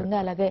ఎక్కువగా ఉంటుంది,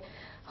 అలాగే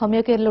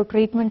హోమియో కేర్లో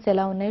ట్రీట్మెంట్స్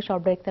ఎలా ఉన్నాయి,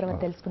 షార్ట్ బ్రేక్ తర్వాత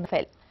తెలుసుకున్న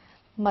ఫైల్.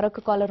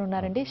 మరొక కాలర్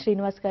ఉన్నారండి,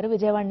 శ్రీనివాస్ గారు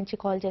విజయవాడ నుంచి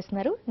కాల్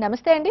చేస్తున్నారు.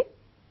 నమస్తే అండి.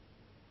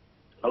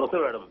 నమస్తే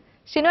మేడం.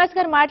 శ్రీనివాస్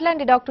గారు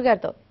మాట్లాడండి డాక్టర్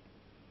గారితో.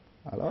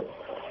 హలో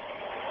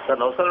సార్,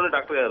 నమస్కారం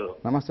డాక్టర్ గారు.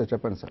 నమస్తే,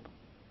 చెప్పండి సార్.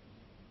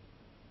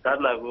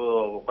 సార్ నాకు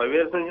 5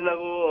 years నుంచి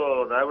నాకు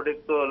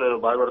డయాబెటిక్ తో నేను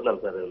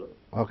బాధపడుతున్నాను సార్. నేను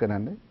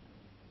ఓకేనండి.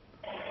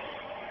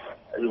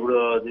 ఇప్పుడు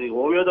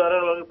హోమియో ద్వారా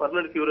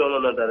పర్మనెంట్ క్యూర్ ఏమైనా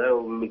ఉందంటారా,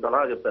 మీకు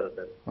సలహా చెప్తారా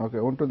సార్? ఓకే,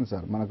 ఉంటుంది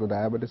సార్. మనకు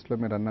డయాబెటీస్లో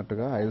మీరు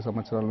అన్నట్టుగా 5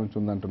 సంవత్సరాల నుంచి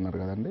ఉందంటున్నారు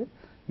కదండి.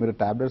 మీరు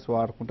ట్యాబ్లెట్స్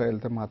వాడుకుంటూ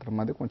వెళ్తే మాత్రం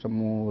అది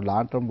కొంచెము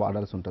లాంగ్ టర్మ్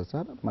వాడాల్సి ఉంటుంది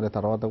సార్. మరి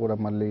తర్వాత కూడా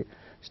మళ్ళీ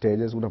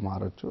స్టేజెస్ కూడా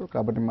మారచ్చు.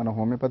 కాబట్టి మన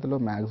హోమియోపతిలో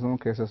మ్యాక్సిమం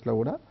కేసెస్లో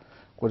కూడా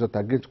కొంచెం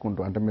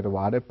తగ్గించుకుంటూ, అంటే మీరు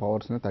వాడే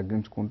పవర్స్ని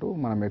తగ్గించుకుంటూ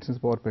మన మెడిసిన్స్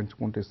పవర్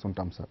పెంచుకుంటూ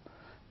ఇస్తుంటాం సార్.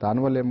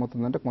 దానివల్ల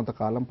ఏమవుతుందంటే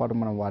కొంతకాలం పాటు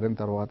మనం వాడిన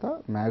తర్వాత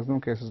మ్యాక్సిమం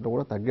కేసెస్లో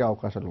కూడా తగ్గే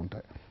అవకాశాలు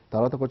ఉంటాయి.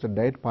 తర్వాత కొంచెం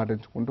డైట్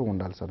పాటించుకుంటూ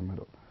ఉండాలి సార్.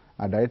 మీరు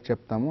ఆ డైట్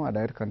చెప్తాము, ఆ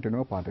డైట్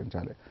కంటిన్యూగా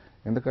పాటించాలి.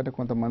 ఎందుకంటే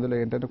కొంతమందిలో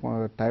ఏంటంటే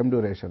టైం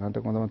డ్యూరేషన్, అంటే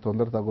కొంతమంది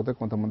తొందర తగ్గితే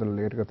కొంతమందిలో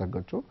లేట్గా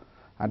తగ్గొచ్చు.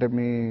 అంటే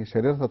మీ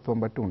శరీరతత్వం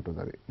బట్టి ఉంటుంది,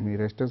 అది మీ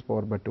రెసిస్టెన్స్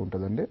పవర్ బట్టి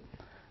ఉంటుందండి.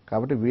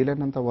 కాబట్టి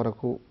వీలైనంత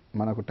వరకు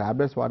మనకు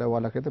ట్యాబ్లెట్స్ వాడే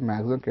వాళ్ళకైతే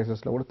మ్యాక్సిమం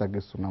కేసెస్లో కూడా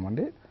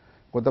తగ్గిస్తున్నామండి.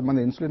 కొంతమంది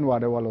ఇన్సులిన్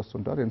వాడే వాళ్ళు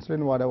వస్తుంటారు.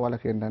 ఇన్సులిన్ వాడే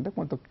వాళ్ళకి ఏంటంటే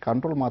కొంత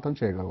కంట్రోల్ మాత్రం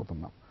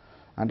చేయగలుగుతున్నాం.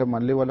 అంటే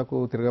మళ్ళీ వాళ్ళకు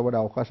తిరగబడే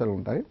అవకాశాలు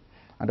ఉంటాయి,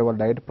 అంటే వాళ్ళ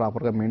డైట్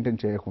ప్రాపర్గా మెయింటైన్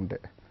చేయకుంటే.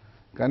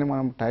 కానీ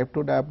మనం టైప్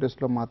 2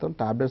 డయాబెటీస్లో మాత్రం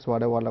టాబ్లెట్స్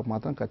వాడే వాళ్ళకి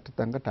మాత్రం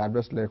ఖచ్చితంగా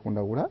టాబ్లెట్స్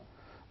లేకుండా కూడా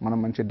మనం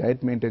మంచి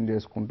డైట్ మెయింటైన్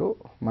చేసుకుంటూ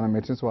మన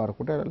మెడిసిన్స్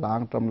వాడుకుంటే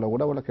లాంగ్ టర్మ్లో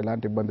కూడా వాళ్ళకి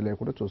ఎలాంటి ఇబ్బంది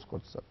లేకుండా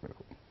చూసుకోవచ్చు సార్ మీరు.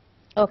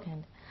 ఓకే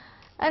అండి.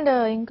 అండ్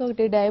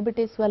ఇంకొకటి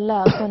డయాబెటీస్ వల్ల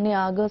కొన్ని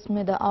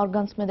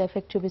ఆర్గన్స్ మీద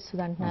ఎఫెక్ట్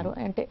చూపిస్తుంది అంటున్నారు.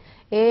 అంటే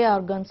ఏ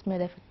ఆర్గన్స్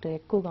మీద ఎఫెక్ట్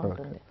ఎక్కువగా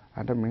ఉంటుంది?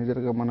 అంటే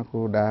మేజర్గా మనకు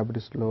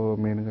డయాబెటీస్లో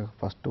మెయిన్గా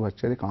ఫస్ట్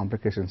వచ్చేది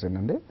కాంప్లికేషన్స్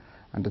ఏంటండి.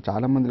 అంటే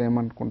చాలా మంది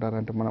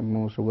ఏమనుకుంటారంటే మనము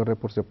షుగర్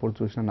రిపోర్ట్స్ ఎప్పుడు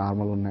చూసినా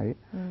నార్మల్ ఉన్నాయి,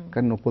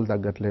 కానీ నొప్పులు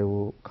తగ్గట్లేవు,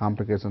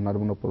 కాంప్లికేషన్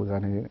నడుము నొప్పులు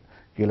కానీ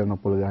కీళ్ళ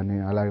నొప్పులు కానీ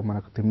అలాగే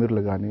మనకు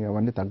తిమ్మిర్లు కానీ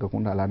అవన్నీ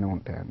తగ్గకుండా అలానే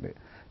ఉంటాయండి.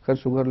 కానీ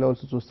షుగర్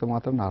లెవెల్స్ చూస్తే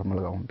మాత్రం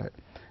నార్మల్గా ఉంటాయి.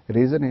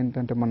 రీజన్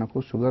ఏంటంటే మనకు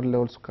షుగర్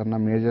లెవెల్స్ కన్నా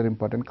మేజర్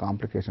ఇంపార్టెంట్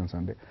కాంప్లికేషన్స్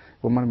అండి.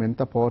 ఇప్పుడు మనం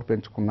ఎంత పవర్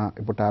పెంచుకున్నా,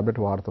 ఇప్పుడు టాబ్లెట్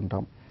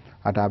వాడుతుంటాం,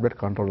 ఆ టాబ్లెట్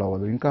కంట్రోల్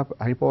అవ్వదు. ఇంకా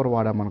హై పవర్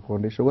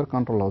వాడామనుకోండి షుగర్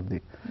కంట్రోల్ అవుద్ది,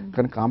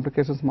 కానీ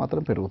కాంప్లికేషన్స్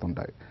మాత్రం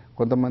పెరుగుతుంటాయి.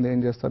 కొంతమంది ఏం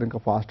చేస్తారు, ఇంకా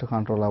ఫాస్ట్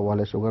కంట్రోల్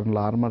అవ్వాలి, షుగర్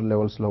నార్మల్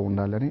లెవెల్స్లో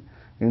ఉండాలని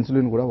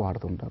ఇన్సులిన్ కూడా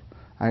వాడుతుంటారు.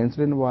 ఆ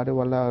ఇన్సులిన్ వాడే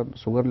వల్ల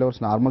షుగర్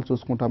లెవెల్స్ నార్మల్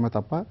చూసుకుంటామే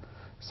తప్ప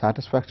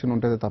సాటిస్ఫాక్షన్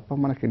ఉంటుంది తప్ప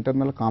మనకి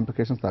ఇంటర్నల్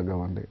కాంప్లికేషన్స్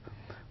తగ్గవండి.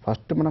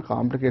 ఫస్ట్ మన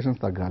కాంప్లికేషన్స్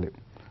తగ్గాలి.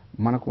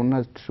 మనకున్న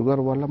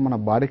షుగర్ వల్ల మన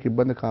బాడీకి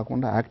ఇబ్బంది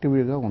కాకుండా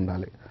యాక్టివ్గా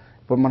ఉండాలి.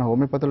 ఇప్పుడు మన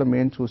హోమియోపతిలో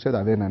మెయిన్ చూసేది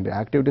అదేనండి,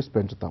 యాక్టివిటీస్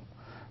పెంచుతాం.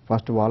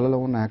 ఫస్ట్ వాళ్ళలో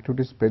ఉన్న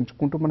యాక్టివిటీస్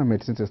పెంచుకుంటూ మనం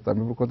మెడిసిన్స్ ఇస్తాం.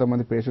 ఇప్పుడు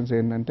కొంతమంది పేషెంట్స్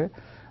ఏంటంటే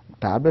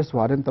టాబ్లెట్స్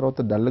వాడిన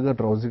తర్వాత డల్గా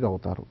డ్రౌజీగా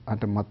అవుతారు,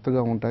 అంటే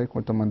మత్తుగా ఉంటాయి.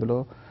 కొంతమందిలో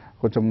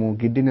కొంచెము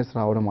గిడ్డినెస్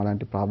రావడం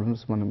అలాంటి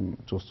ప్రాబ్లమ్స్ మనం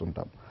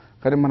చూస్తుంటాం.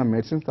 కానీ మనం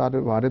మెడిసిన్స్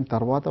వాడిన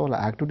తర్వాత వాళ్ళ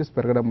యాక్టివిటీస్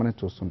పెరగడం అనేది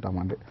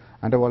చూస్తుంటామండి.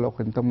 అంటే వాళ్ళు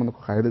ఇంతకుముందు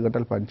ఒక 5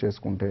 గంటలు పని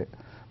చేసుకుంటే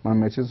మనం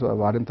మెడిసిన్స్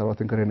వాడిన తర్వాత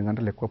ఇంకా 2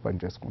 గంటలు ఎక్కువ పని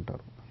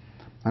చేసుకుంటారు.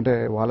 అంటే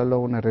వాళ్ళలో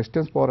ఉన్న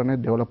రెసిస్టెన్స్ పవర్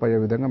అనేది డెవలప్ అయ్యే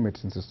విధంగా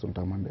మెడిసిన్స్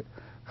ఇస్తుంటామండి.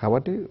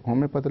 కాబట్టి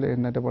హోమియోపతిలో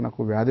ఏంటంటే మనకు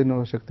వ్యాధి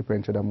నిరోధక శక్తి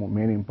పెంచడము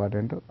మెయిన్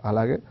ఇంపార్టెంట్.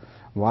 అలాగే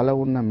వాళ్ళ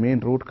ఉన్న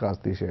మెయిన్ రూట్ కాజ్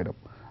తీసేయడం.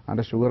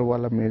 అంటే షుగర్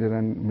వల్ల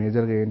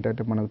మేజర్గా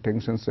ఏంటంటే మనకు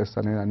టెన్షన్, స్ట్రెస్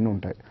అనేది అన్నీ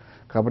ఉంటాయి.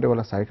 కాబట్టి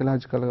వాళ్ళ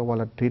సైకలాజికల్గా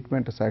వాళ్ళ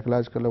ట్రీట్మెంట్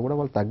సైకలాజికల్గా కూడా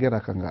వాళ్ళు తగ్గే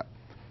రకంగా,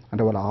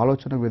 అంటే వాళ్ళ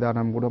ఆలోచన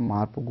విధానం కూడా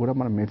మార్పు కూడా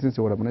మనం మెడిసిన్స్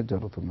ఇవ్వడం అనేది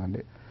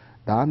జరుగుతుందండి.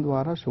 దాని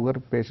ద్వారా షుగర్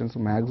పేషెంట్స్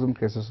మ్యాక్సిమం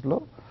కేసెస్లో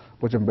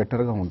కొంచెం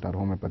బెటర్గా ఉంటారు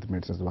హోమియోపతి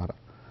మెడిసిన్స్ ద్వారా.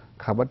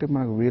 కాబట్టి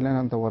మనకు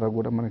వీలైనంత వరకు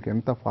కూడా మనకి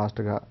ఎంత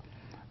ఫాస్ట్గా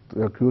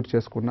క్యూర్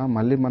చేసుకున్నా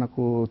మళ్ళీ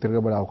మనకు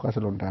తిరగబడే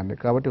అవకాశాలు ఉంటాయండి.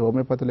 కాబట్టి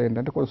హోమియోపతిలో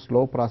ఏంటంటే కొంచెం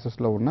స్లో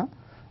ప్రాసెస్లో ఉన్నా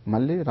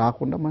మళ్ళీ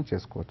రాకుండా మనం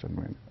చేసుకోవచ్చు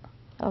అండి.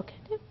 ఓకే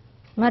అండి.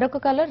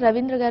 మరొక కాలర్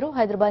రవీంద్ర గారు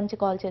హైదరాబాద్ నుంచి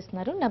కాల్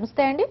చేస్తున్నారు.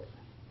 నమస్తే అండి.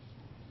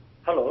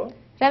 హలో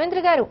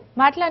రవీంద్ర గారు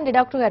మాట్లాడండి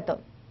డాక్టర్ గారితో.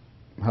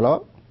 హలో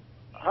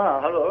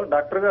హలో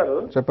డాక్టర్ గారు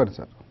చెప్పండి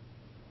సార్.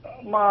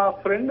 మా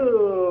ఫ్రెండ్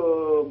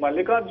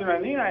మల్లికార్జున్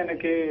అని,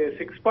 ఆయనకి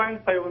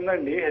 6.5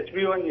 ఉందండి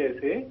HB1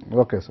 చేసి.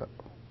 Okay sir.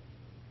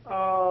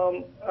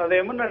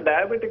 అదేమన్నా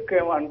డయాబెటిక్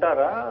ఏమో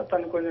అంటారా?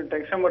 తను కొంచెం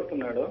టెన్షన్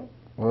పడుతున్నాడు.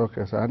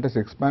 Okay sir. అంటే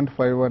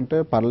 6.5 అంటే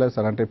పర్లేదు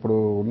సార్. అంటే ఇప్పుడు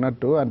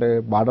ఉన్నట్టు అంటే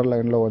బార్డర్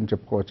లైన్లో అని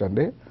చెప్పుకోవచ్చు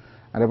అండి.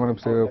 అంటే మనం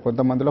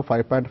కొంతమందిలో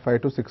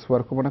 5.5 to 6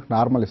 వరకు మనకు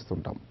నార్మల్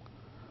ఇస్తుంటాం.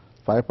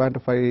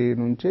 5.5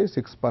 నుంచి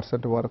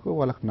 6% వరకు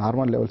వాళ్ళకి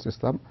నార్మల్ లెవెల్స్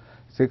ఇస్తాం.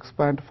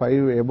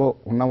 6.5 ఎబో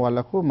ఉన్న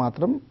వాళ్ళకు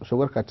మాత్రం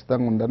షుగర్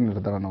ఖచ్చితంగా ఉందని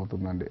నిర్ధారణ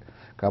అవుతుందండి.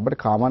 కాబట్టి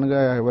కామన్గా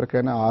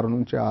ఎవరికైనా 6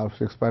 నుంచి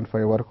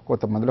 6.5 వరకు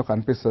కొంతమందిలో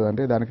కనిపిస్తుంది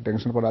అండి. దానికి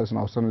టెన్షన్ పడాల్సిన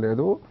అవసరం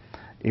లేదు.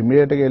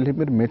 ఇమీడియట్గా వెళ్ళి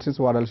మీరు మెడిసిన్స్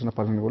వాడాల్సిన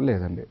పని కూడా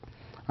లేదండి.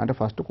 అంటే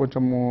ఫస్ట్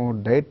కొంచెము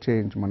డైట్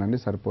చేయించమనండి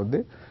సరిపోద్ది.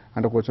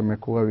 అంటే కొంచెం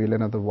ఎక్కువగా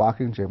వీలైనంత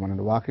వాకింగ్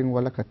చేయమనండి. వాకింగ్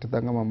వల్ల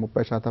ఖచ్చితంగా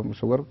 30%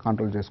 షుగర్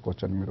కంట్రోల్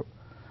చేసుకోవచ్చండి మీరు.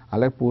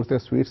 అలాగే పూర్తిగా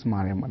స్వీట్స్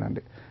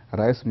మానేయమనండి.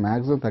 రైస్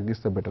మ్యాక్సిమం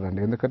తగ్గిస్తే బెటర్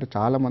అండి. ఎందుకంటే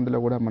చాలా మందిలో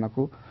కూడా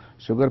మనకు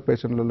షుగర్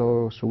పేషెంట్లలో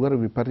షుగర్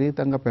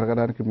విపరీతంగా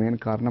పెరగడానికి మెయిన్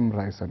కారణం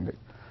రైస్ అండి.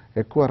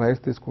 ఎక్కువ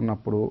రైస్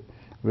తీసుకున్నప్పుడు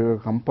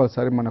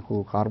కంపల్సరీ మనకు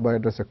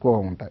కార్బోహైడ్రేట్స్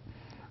ఎక్కువగా ఉంటాయి.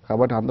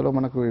 కాబట్టి అందులో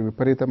మనకు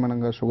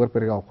విపరీతమైన షుగర్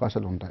పెరిగే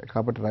అవకాశాలు ఉంటాయి.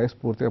 కాబట్టి రైస్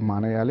పూర్తిగా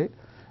మానేయాలి.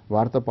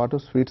 వాటితో పాటు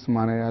స్వీట్స్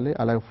మానేయాలి.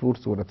 అలాగే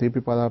ఫ్రూట్స్ కూడా,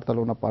 తీపి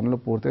పదార్థాలు ఉన్న పండ్లు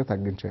పూర్తిగా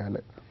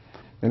తగ్గించేయాలి.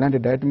 ఇలాంటి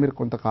డైట్ మీరు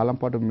కొంతకాలం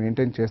పాటు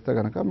మెయింటైన్ చేస్తే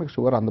కనుక మీకు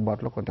షుగర్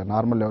అందుబాటులో కొంచెం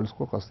నార్మల్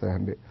లెవెల్స్కి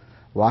వస్తాయండి.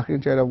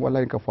 వాకింగ్ చేయడం వల్ల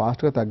ఇంకా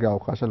ఫాస్ట్గా తగ్గే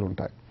అవకాశాలు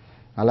ఉంటాయి.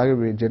 అలాగే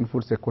జంక్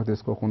ఫుడ్స్ ఎక్కువ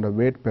తీసుకోకుండా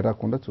వెయిట్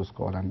పెరగకుండా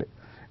చూసుకోవాలండి.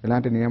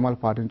 ఇలాంటి నియమాలు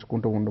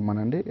పాటించుకుంటూ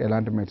ఉండమనండి.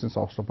 ఎలాంటి మెడిసిన్స్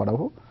అవసరం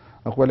పడవు.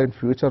 ఒకవేళ ఇన్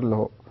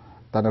ఫ్యూచర్లో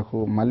తనకు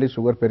మళ్ళీ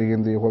షుగర్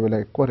పెరిగింది, ఒకవేళ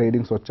ఎక్కువ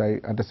రీడింగ్స్ వచ్చాయి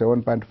అంటే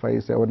 7.5,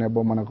 7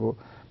 ఎబో మనకు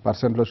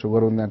 %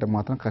 షుగర్ ఉంది అంటే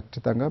మాత్రం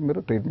ఖచ్చితంగా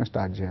మీరు ట్రీట్మెంట్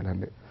స్టార్ట్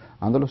చేయాలండి.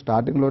 అందులో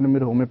స్టార్టింగ్లోనే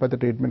మీరు హోమియోపతి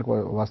ట్రీట్మెంట్కి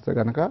వస్తే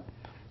కనుక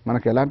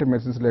మనకు ఎలాంటి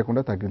మెడిసిన్స్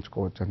లేకుండా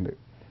తగ్గించుకోవచ్చండి.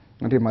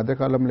 అంటే ఈ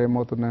మధ్యకాలంలో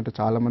ఏమవుతుందంటే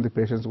చాలామంది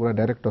పేషెంట్స్ కూడా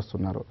డైరెక్ట్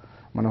వస్తున్నారు,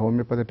 మన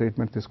హోమియోపతి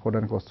ట్రీట్మెంట్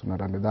తీసుకోవడానికి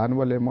వస్తున్నారండి.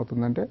 దానివల్ల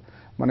ఏమవుతుందంటే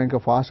మనం ఇంకా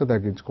ఫాస్ట్గా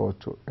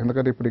తగ్గించుకోవచ్చు.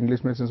 ఎందుకంటే ఇప్పుడు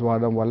ఇంగ్లీష్ మెడిసిన్స్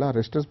వాడడం వల్ల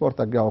రెసిస్టెన్స్ పవర్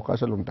తగ్గే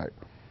అవకాశాలు ఉంటాయి.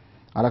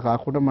 అలా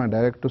కాకుండా మన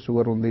డైరెక్ట్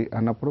షుగర్ ఉంది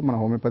అన్నప్పుడు మన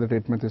హోమియోపతి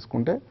ట్రీట్మెంట్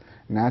తీసుకుంటే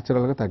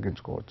న్యాచురల్గా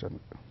తగ్గించుకోవచ్చు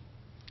అండి.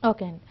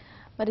 ఓకే అండి.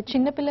 మరి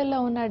చిన్నపిల్లల్లో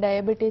ఉన్న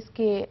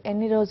డయాబెటీస్కి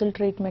ఎన్ని రోజులు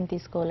ట్రీట్మెంట్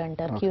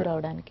తీసుకోవాలంటారు క్యూర్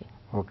అవడానికి?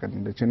 ఓకే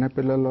అండి.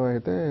 చిన్నపిల్లల్లో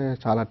అయితే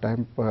చాలా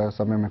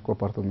సమయం ఎక్కువ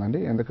పడుతుందండి.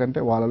 ఎందుకంటే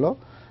వాళ్ళలో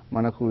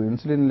మనకు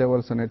ఇన్సులిన్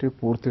లెవెల్స్ అనేటివి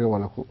పూర్తిగా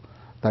వాళ్ళకు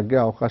తగ్గే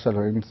అవకాశాలు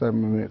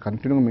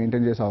కంటిన్యూగా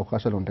మెయింటైన్ చేసే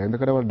అవకాశాలు ఉంటాయి.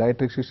 ఎందుకంటే వాళ్ళు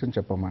డైట్ రిస్ట్రిక్షన్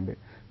చెప్పమండి.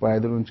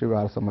 5 నుంచి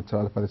 6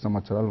 సంవత్సరాలు 10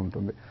 సంవత్సరాలు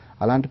ఉంటుంది.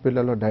 అలాంటి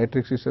పిల్లల్లో డైట్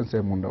రిస్ట్రిక్షన్స్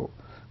ఏమి ఉండవు.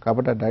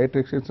 కాబట్టి ఆ డైట్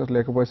రిస్ట్రిక్షన్స్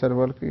లేకపోయేసరికి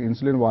వాళ్ళకి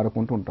ఇన్సులిన్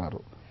వాడుకుంటూ ఉంటారు.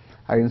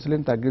 ఆ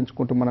ఇన్సులిన్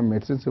తగ్గించుకుంటూ మనం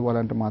మెడిసిన్స్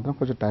ఇవ్వాలంటే మాత్రం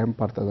కొంచెం టైం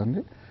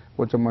పడుతుందండి.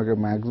 కొంచెం మాకు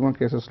మ్యాక్సిమం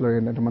కేసెస్లో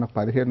ఏంటంటే మనకు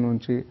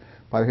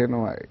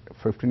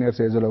 15 ఇయర్స్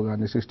ఏజ్లో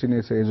కానీ 16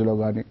 ఇయర్స్ ఏజ్లో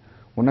కానీ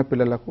ఉన్న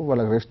పిల్లలకు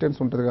వాళ్ళకి రెసిస్టెన్స్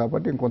ఉంటుంది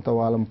కాబట్టి ఇంకొంత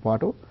వాళ్ళ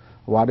పాటు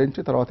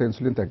వాడించి తర్వాత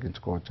ఇన్సులిన్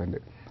తగ్గించుకోవచ్చండి.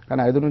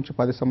 కానీ 5 నుంచి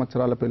 10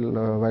 సంవత్సరాల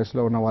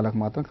వయసులో ఉన్న వాళ్ళకి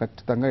మాత్రం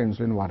ఖచ్చితంగా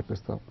ఇన్సులిన్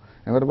వాడిపిస్తాం.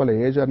 ఎందుకంటే వాళ్ళ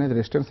ఏజ్ అనేది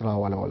రెసిస్టెన్స్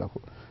రావాలి.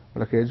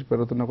 వాళ్ళకి ఏజ్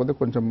పెరుగుతున్న కొద్దీ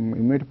కొంచెం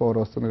ఇమ్యూనిటీ పవర్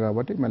వస్తుంది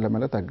కాబట్టి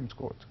మెల్లమెల్ల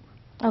తగ్గించుకోవచ్చు.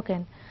 ఓకే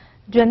అండి.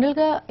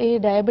 జనరల్గా ఈ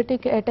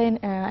డయాబెటిక్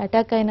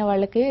అటాక్ అయిన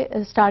వాళ్ళకి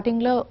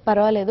స్టార్టింగ్లో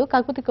పర్వాలేదు,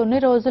 కాకపోతే కొన్ని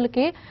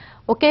రోజులకి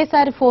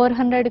ఒకేసారి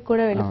 400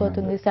 కూడా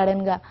వెళ్ళిపోతుంది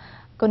సడన్ గా.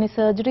 కొన్ని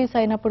సర్జరీస్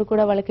అయినప్పుడు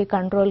కూడా వాళ్ళకి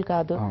కంట్రోల్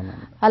కాదు.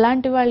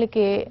 అలాంటి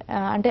వాళ్ళకి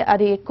అంటే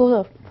అది ఎక్కువ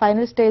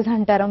ఫైనల్ స్టేజ్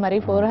అంటారా మరి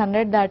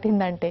 400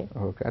 దాటిందంటే?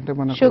 అంటే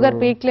మన షుగర్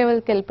పీక్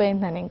లెవెల్కి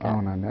వెళ్ళిపోయిందని ఇంకా.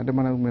 అవునండి. అంటే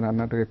మనకు మీరు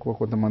అన్నట్టు ఎక్కువ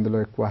కొంతమందిలో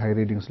ఎక్కువ హై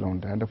రీడింగ్స్లో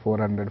ఉంటాయి. అంటే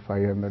 400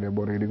 500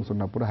 ఎబో రీడింగ్స్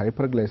ఉన్నప్పుడు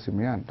హైపర్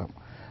గ్లైసిమియా అంటాం.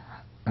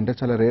 అంటే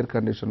చాలా రేర్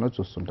కండిషన్లో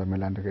చూస్తుంటాం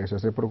ఇలాంటి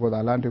కేసెస్. ఇప్పుడు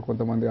అలాంటివి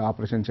కొంతమంది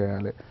ఆపరేషన్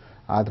చేయాలి,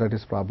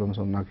 ఆర్థరైటిస్ ప్రాబ్లమ్స్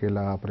ఉన్న కీళ్ళ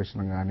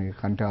ఆపరేషన్ కానీ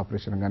కంటి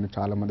ఆపరేషన్ కానీ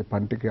చాలామంది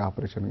పంటికి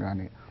ఆపరేషన్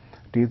కానీ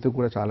టీత్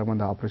కూడా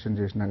చాలామంది ఆపరేషన్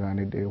చేసినా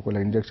కానీ ఒకవేళ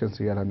ఇంజెక్షన్స్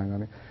ఇవ్వాలన్నా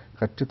కానీ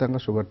ఖచ్చితంగా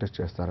షుగర్ టెస్ట్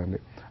చేస్తారండి.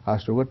 ఆ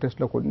షుగర్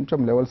టెస్ట్లో కొంచెం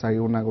లెవెల్స్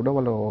అయి ఉన్నా కూడా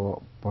వాళ్ళు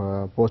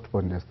పోస్ట్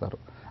పోన్ చేస్తారు.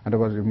 అంటే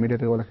వాళ్ళు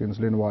ఇమ్మీడియట్గా వాళ్ళకి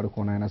ఇన్సులిన్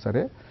వాడుకోనైనా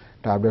సరే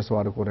టాబ్లెట్స్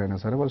వాడుకోనైనా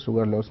సరే వాళ్ళు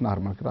షుగర్ లెవెల్స్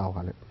నార్మల్కి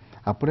రావాలి.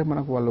 అప్పుడే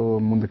మనకు వాళ్ళు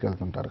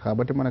ముందుకెళ్తుంటారు.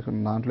 కాబట్టి మనకు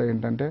దాంట్లో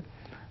ఏంటంటే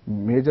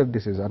మేజర్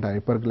డిసీజ్ అంటే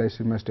హైపర్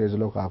గ్లైసిమియా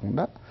స్టేజ్లో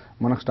కాకుండా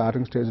మనకు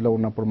స్టార్టింగ్ స్టేజ్లో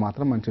ఉన్నప్పుడు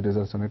మాత్రం మంచి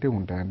రిజల్ట్స్ అనేవి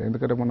ఉంటాయండి.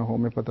 ఎందుకంటే మన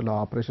హోమియోపతిలో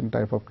ఆపరేషన్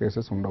టైప్ ఆఫ్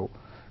కేసెస్ ఉండవు.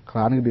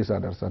 క్రానిక్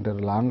డిసార్డర్స్ అంటే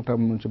లాంగ్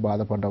టర్మ్ నుంచి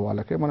బాధపడ్డ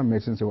వాళ్ళకే మనం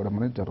మెడిసిన్స్ ఇవ్వడం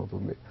అనేది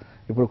జరుగుతుంది.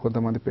 ఇప్పుడు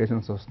కొంతమంది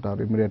పేషెంట్స్ వస్తుంటారు,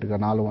 ఇమ్మీడియట్గా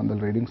 400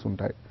 రీడింగ్స్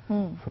ఉంటాయి,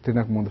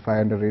 తినక ముందు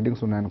 500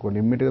 రీడింగ్స్ ఉన్నాయనుకోండి,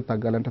 ఇమ్మీడియట్గా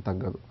తగ్గాలంటే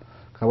తగ్గదు.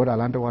 కాబట్టి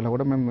అలాంటి వాళ్ళు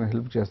కూడా మేము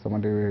హెల్ప్ చేస్తాం.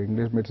 అంటే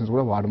ఇంగ్లీష్ మెడిసిన్స్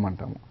కూడా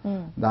వాడమంటాము.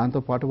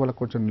 దాంతోపాటు వాళ్ళకి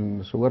కొంచెం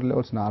షుగర్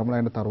లెవెల్స్ నార్మల్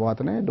అయిన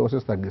తర్వాతనే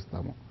డోసెస్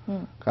తగ్గిస్తాము.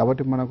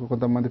 కాబట్టి మనకు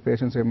కొంతమంది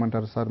పేషెంట్స్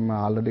ఏమంటారు, సార్ మేము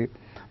ఆల్రెడీ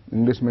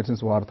ఇంగ్లీష్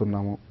మెడిసిన్స్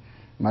వాడుతున్నాము,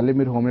 మళ్ళీ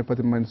మీరు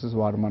హోమియోపతి మెడిసిన్స్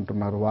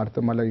వాడమంటున్నారు, వాడితే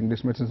మళ్ళీ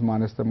ఇంగ్లీష్ మెడిసిన్స్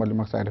మానేస్తే మళ్ళీ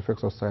మాకు సైడ్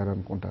ఎఫెక్ట్స్ వస్తాయని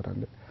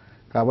అనుకుంటారండి.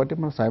 కాబట్టి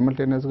మనం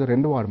సైమల్టేనియస్గా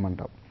 2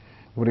 వాడమంటాం.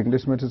 ఇప్పుడు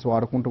ఇంగ్లీష్ మెడిసిన్స్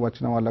వాడుకుంటూ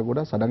వచ్చిన వాళ్ళకు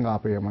కూడా సడన్గా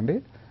ఆపేయమండి,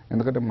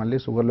 ఎందుకంటే మళ్ళీ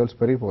షుగర్ లెవెల్స్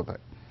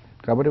పెరిగిపోతాయి.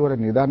 కాబట్టి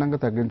వాళ్ళకి నిదానంగా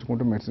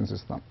తగ్గించుకుంటూ మెడిసిన్స్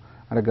ఇస్తాం.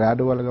 అంటే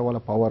గ్రాడ్యువల్గా వాళ్ళ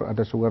పవర్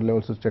అంటే షుగర్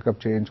లెవెల్స్ చెకప్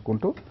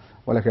చేయించుకుంటూ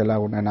వాళ్ళకి ఎలా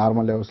ఉన్నాయి,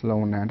 నార్మల్ లెవెల్స్లో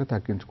ఉన్నాయంటే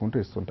తగ్గించుకుంటూ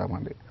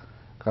ఇస్తుంటామండి.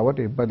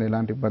 కాబట్టి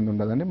ఎలాంటి ఇబ్బంది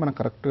ఉండదండి. మనం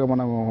కరెక్ట్గా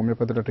మనం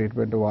హోమియోపతిలో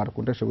ట్రీట్మెంట్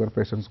వాడుకుంటే షుగర్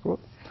పేషెంట్స్కు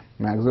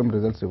మ్యాక్సిమం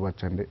రిజల్ట్స్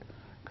ఇవ్వచ్చండి.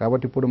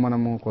 కాబట్టి ఇప్పుడు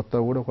మనము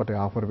కొత్తగా కూడా ఒకటి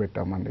ఆఫర్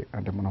పెట్టామండి.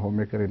 అంటే మన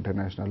హోమియోకేర్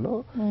ఇంటర్నేషనల్లో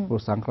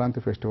ఇప్పుడు సంక్రాంతి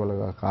ఫెస్టివల్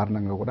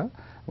కారణంగా కూడా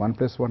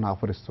 1+1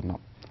 ఆఫర్ ఇస్తున్నాం.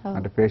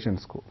 అంటే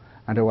పేషెంట్స్కు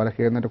అంటే వాళ్ళకి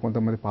ఏంటంటే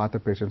కొంతమంది పాత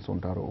పేషెంట్స్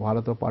ఉంటారు,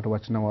 వాళ్ళతో పాటు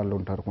వచ్చిన వాళ్ళు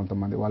ఉంటారు,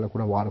 కొంతమంది వాళ్ళకు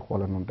కూడా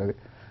వాడుకోవాలని ఉంటుంది.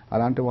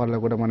 అలాంటి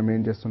వాళ్ళకు కూడా మనం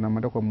ఏం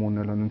చేస్తున్నామంటే ఒక 3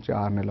 నెలల నుంచి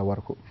 6 నెలల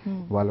వరకు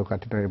వాళ్ళు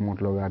కట్టిన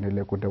అమౌంట్లో కానీ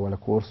లేకుంటే వాళ్ళ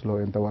కోర్సులో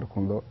ఎంత వరకు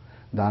ఉందో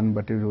దాన్ని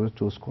బట్టి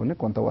చూసుకొని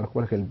కొంతవరకు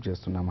వాళ్ళకి హెల్ప్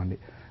చేస్తున్నామండి.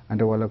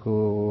 అంటే వాళ్ళకు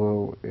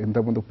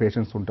ఎంతమంది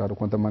పేషెంట్స్ ఉంటారు,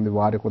 కొంతమంది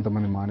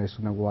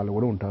మానేస్తున్న వాళ్ళు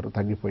కూడా ఉంటారు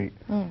తగ్గిపోయి,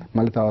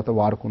 మళ్ళీ తర్వాత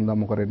వాడుకుందాం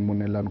ఒక 2-3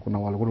 నెలలు అనుకున్న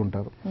వాళ్ళు కూడా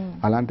ఉంటారు.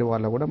 అలాంటి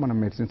వాళ్ళకు కూడా మనం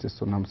మెడిసిన్స్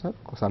ఇస్తున్నాం సార్.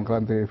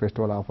 సంక్రాంతి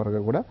ఫెస్టివల్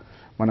ఆఫర్గా కూడా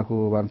మనకు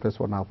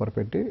 1+1 ఆఫర్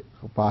పెట్టి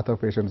పాత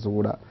పేషెంట్స్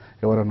కూడా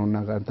ఎవరైనా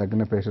ఉన్నా కానీ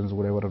తగ్గిన పేషెంట్స్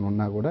కూడా ఎవరైనా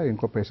ఉన్నా కూడా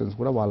ఇంకో పేషెంట్స్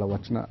కూడా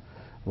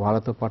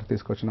వాళ్ళతో పాటు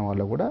తీసుకొచ్చిన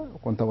వాళ్ళు కూడా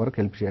కొంతవరకు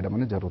హెల్ప్ చేయడం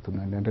అనేది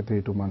జరుగుతుందండి. అంటే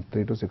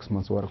 3 to 6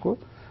 months వరకు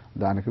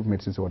దానికి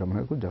మెడిసిన్స్ ఇవ్వడం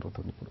అనేది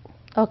జరుగుతుంది ఇప్పుడు.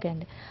 ఓకే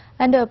అండి.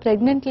 అండ్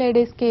ప్రెగ్నెంట్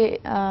లేడీస్కి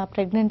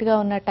ప్రెగ్నెంట్గా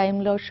ఉన్న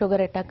టైంలో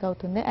షుగర్ అటాక్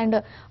అవుతుంది అండ్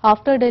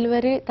ఆఫ్టర్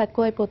డెలివరీ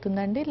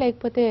తక్కువైపోతుందండి,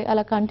 లేకపోతే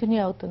అలా కంటిన్యూ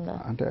అవుతుందా?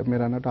 అంటే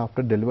మీరు అన్నట్టు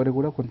ఆఫ్టర్ డెలివరీ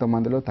కూడా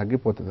కొంతమందిలో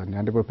తగ్గిపోతుందండి.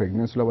 అంటే ఇప్పుడు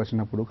ప్రెగ్నెన్సీలో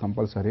వచ్చినప్పుడు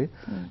కంపల్సరీ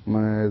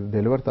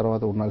డెలివరీ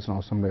తర్వాత ఉండాల్సిన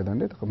అవసరం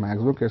లేదండి.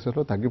 మ్యాక్సిమం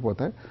కేసెస్లో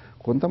తగ్గిపోతాయి.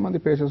 కొంతమంది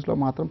పేషెంట్స్లో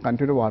మాత్రం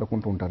కంటిన్యూ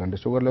వాడుకుంటూ ఉంటారండి.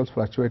 షుగర్ లెవెల్స్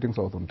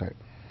ఫ్లక్చువేటింగ్స్ అవుతుంటాయి.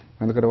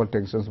 ఎందుకంటే వాళ్ళ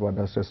టెన్షన్స్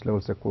పడ్డ, స్ట్రెస్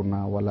లెవెల్స్ ఎక్కువ ఉన్నా,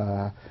 వాళ్ళ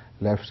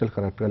లైఫ్ స్టైల్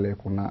కరెక్ట్గా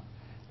లేకుండా,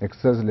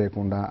 ఎక్సర్సైజ్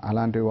లేకుండా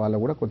అలాంటి వాళ్ళు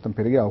కూడా కొంచెం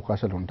పెరిగే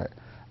అవకాశాలు ఉంటాయి.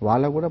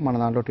 వాళ్ళకు కూడా మన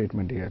దాంట్లో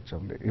ట్రీట్మెంట్ ఇవ్వచ్చు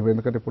అండి.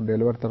 ఎందుకంటే ఇప్పుడు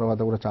డెలివరీ తర్వాత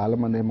కూడా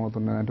చాలామంది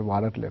ఏమవుతున్నారంటే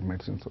వాడట్లేదు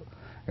మెడిసిన్స్.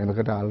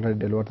 ఎందుకంటే ఆల్రెడీ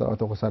డెలివరీ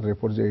తర్వాత ఒకసారి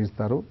రిపోర్ట్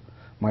చేయిస్తారు,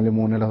 మళ్ళీ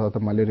 3 నెలల తర్వాత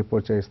మళ్ళీ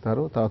రిపోర్ట్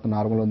చేయిస్తారు, తర్వాత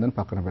నార్మల్ ఉందని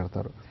పక్కన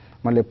పెడతారు.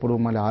 మళ్ళీ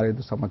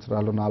 6-5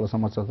 సంవత్సరాలు 4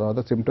 సంవత్సరాల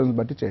తర్వాత సిమ్టమ్స్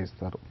బట్టి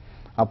చేయిస్తారు.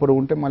 అప్పుడు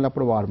ఉంటే మళ్ళీ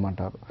అప్పుడు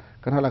వాడమంటారు.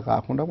 కానీ అలా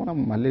కాకుండా మనం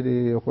మళ్ళీ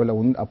ఒకవేళ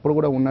అప్పుడు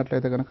కూడా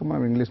ఉన్నట్లయితే కనుక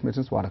మనం ఇంగ్లీష్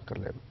మెడిసిన్స్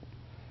వాడక్కర్లేదు.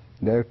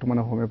 డైరెక్ట్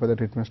మనం హోమియోపతి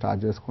ట్రీట్మెంట్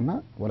స్టార్ట్ చేసుకున్నా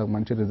వాళ్ళకి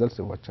మంచి రిజల్ట్స్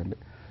ఇవ్వచ్చండి.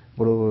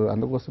 ఇప్పుడు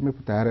అందుకోసం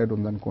ఇప్పుడు థైరాయిడ్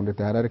ఉందనుకోండి,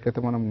 థైరాయిడ్కి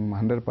అయితే మనం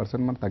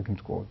 100% మనం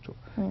తగ్గించుకోవచ్చు.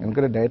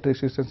 ఎందుకంటే డైట్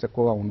రెసిస్టెన్స్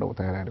ఎక్కువగా ఉండవు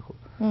థైరాయిడ్కు.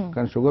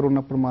 కానీ షుగర్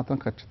ఉన్నప్పుడు మాత్రం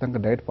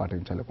ఖచ్చితంగా డైట్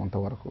పాటించాలి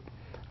కొంతవరకు.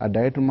 ఆ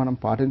డైట్ మనం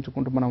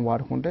పాటించుకుంటూ మనం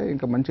వాడుకుంటే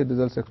ఇంకా మంచి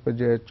రిజల్ట్స్ ఎక్స్పెక్ట్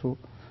చేయొచ్చు.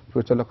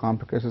 ఫ్యూచర్లో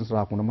కాంప్లికేషన్స్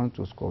రాకుండా మనం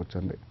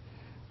చూసుకోవచ్చండి.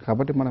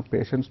 కాబట్టి మన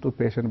పేషెంట్స్ టు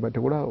పేషెంట్ బట్టి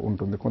కూడా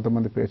ఉంటుంది.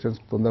 కొంతమంది పేషెంట్స్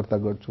తొందర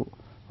తగ్గొచ్చు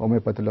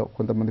హోమియోపతిలో,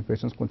 కొంతమంది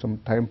పేషెంట్స్ కొంచెం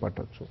టైం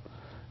పట్టొచ్చు.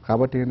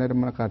 కాబట్టి ఏంటంటే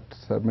మనకు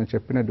మేము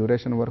చెప్పిన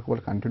డ్యూరేషన్ వరకు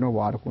వాళ్ళు కంటిన్యూ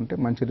వాడుకుంటే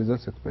మంచి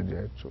రిజల్ట్స్ ఎక్స్పెక్ట్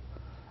చేయొచ్చు.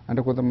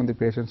 అంటే కొంతమంది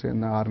పేషెంట్స్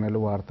 6 నెలలు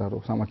వాడతారు,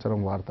 సంవత్సరం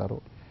వాడతారు.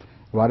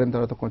 వాడిన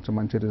తర్వాత కొంచెం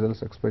మంచి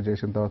రిజల్ట్స్ ఎక్స్పెక్ట్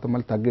చేసిన తర్వాత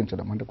మళ్ళీ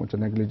తగ్గించడం, అంటే కొంచెం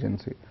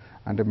నెగ్లిజెన్సీ,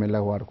 అంటే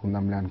మెల్లగా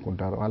వాడుకుందాంలే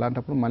అనుకుంటారు.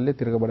 అలాంటప్పుడు మళ్ళీ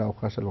తిరగబడే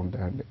అవకాశాలు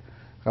ఉంటాయండి.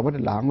 కాబట్టి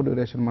లాంగ్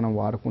డ్యూరేషన్ మనం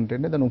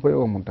వాడుకుంటేనే దాని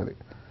ఉపయోగం ఉంటుంది.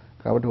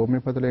 కాబట్టి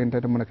హోమియోపతిలో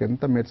ఏంటంటే మనకు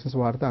ఎంత మెడిసిన్స్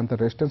వాడితే అంత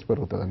రెసిస్టెన్స్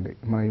పెరుగుతుందండి,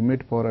 మన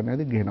ఇమ్యూనిటీ పవర్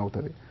అనేది గెయిన్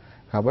అవుతుంది.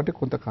 కాబట్టి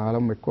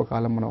కొంతకాలం ఎక్కువ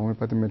కాలం మన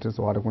హోమియోపతి మెడిసిన్స్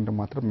వాడుకుంటే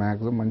మాత్రం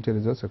మ్యాక్సిమం మంచి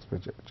రిజల్ట్స్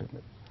ఎక్స్పెక్ట్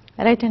చేయొచ్చండి.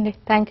 రైట్ అండి,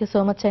 థ్యాంక్ యూ సో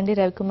మచ్ అండి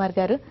రవికుమార్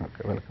గారు.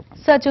 Okay, welcome.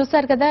 సో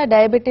చూసారు కదా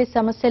డయాబెటీస్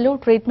సమస్యలు,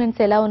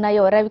 ట్రీట్మెంట్స్ ఎలా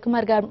ఉన్నాయో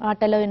రవికుమార్ గారి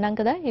మాటల్లో విన్నాం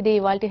కదా. ఇది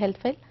ఇవాల్టి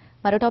హెల్త్ ఫైల్.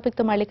 మరో టాపిక్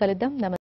తో మళ్ళీ కలుద్దాం. నమస్తే.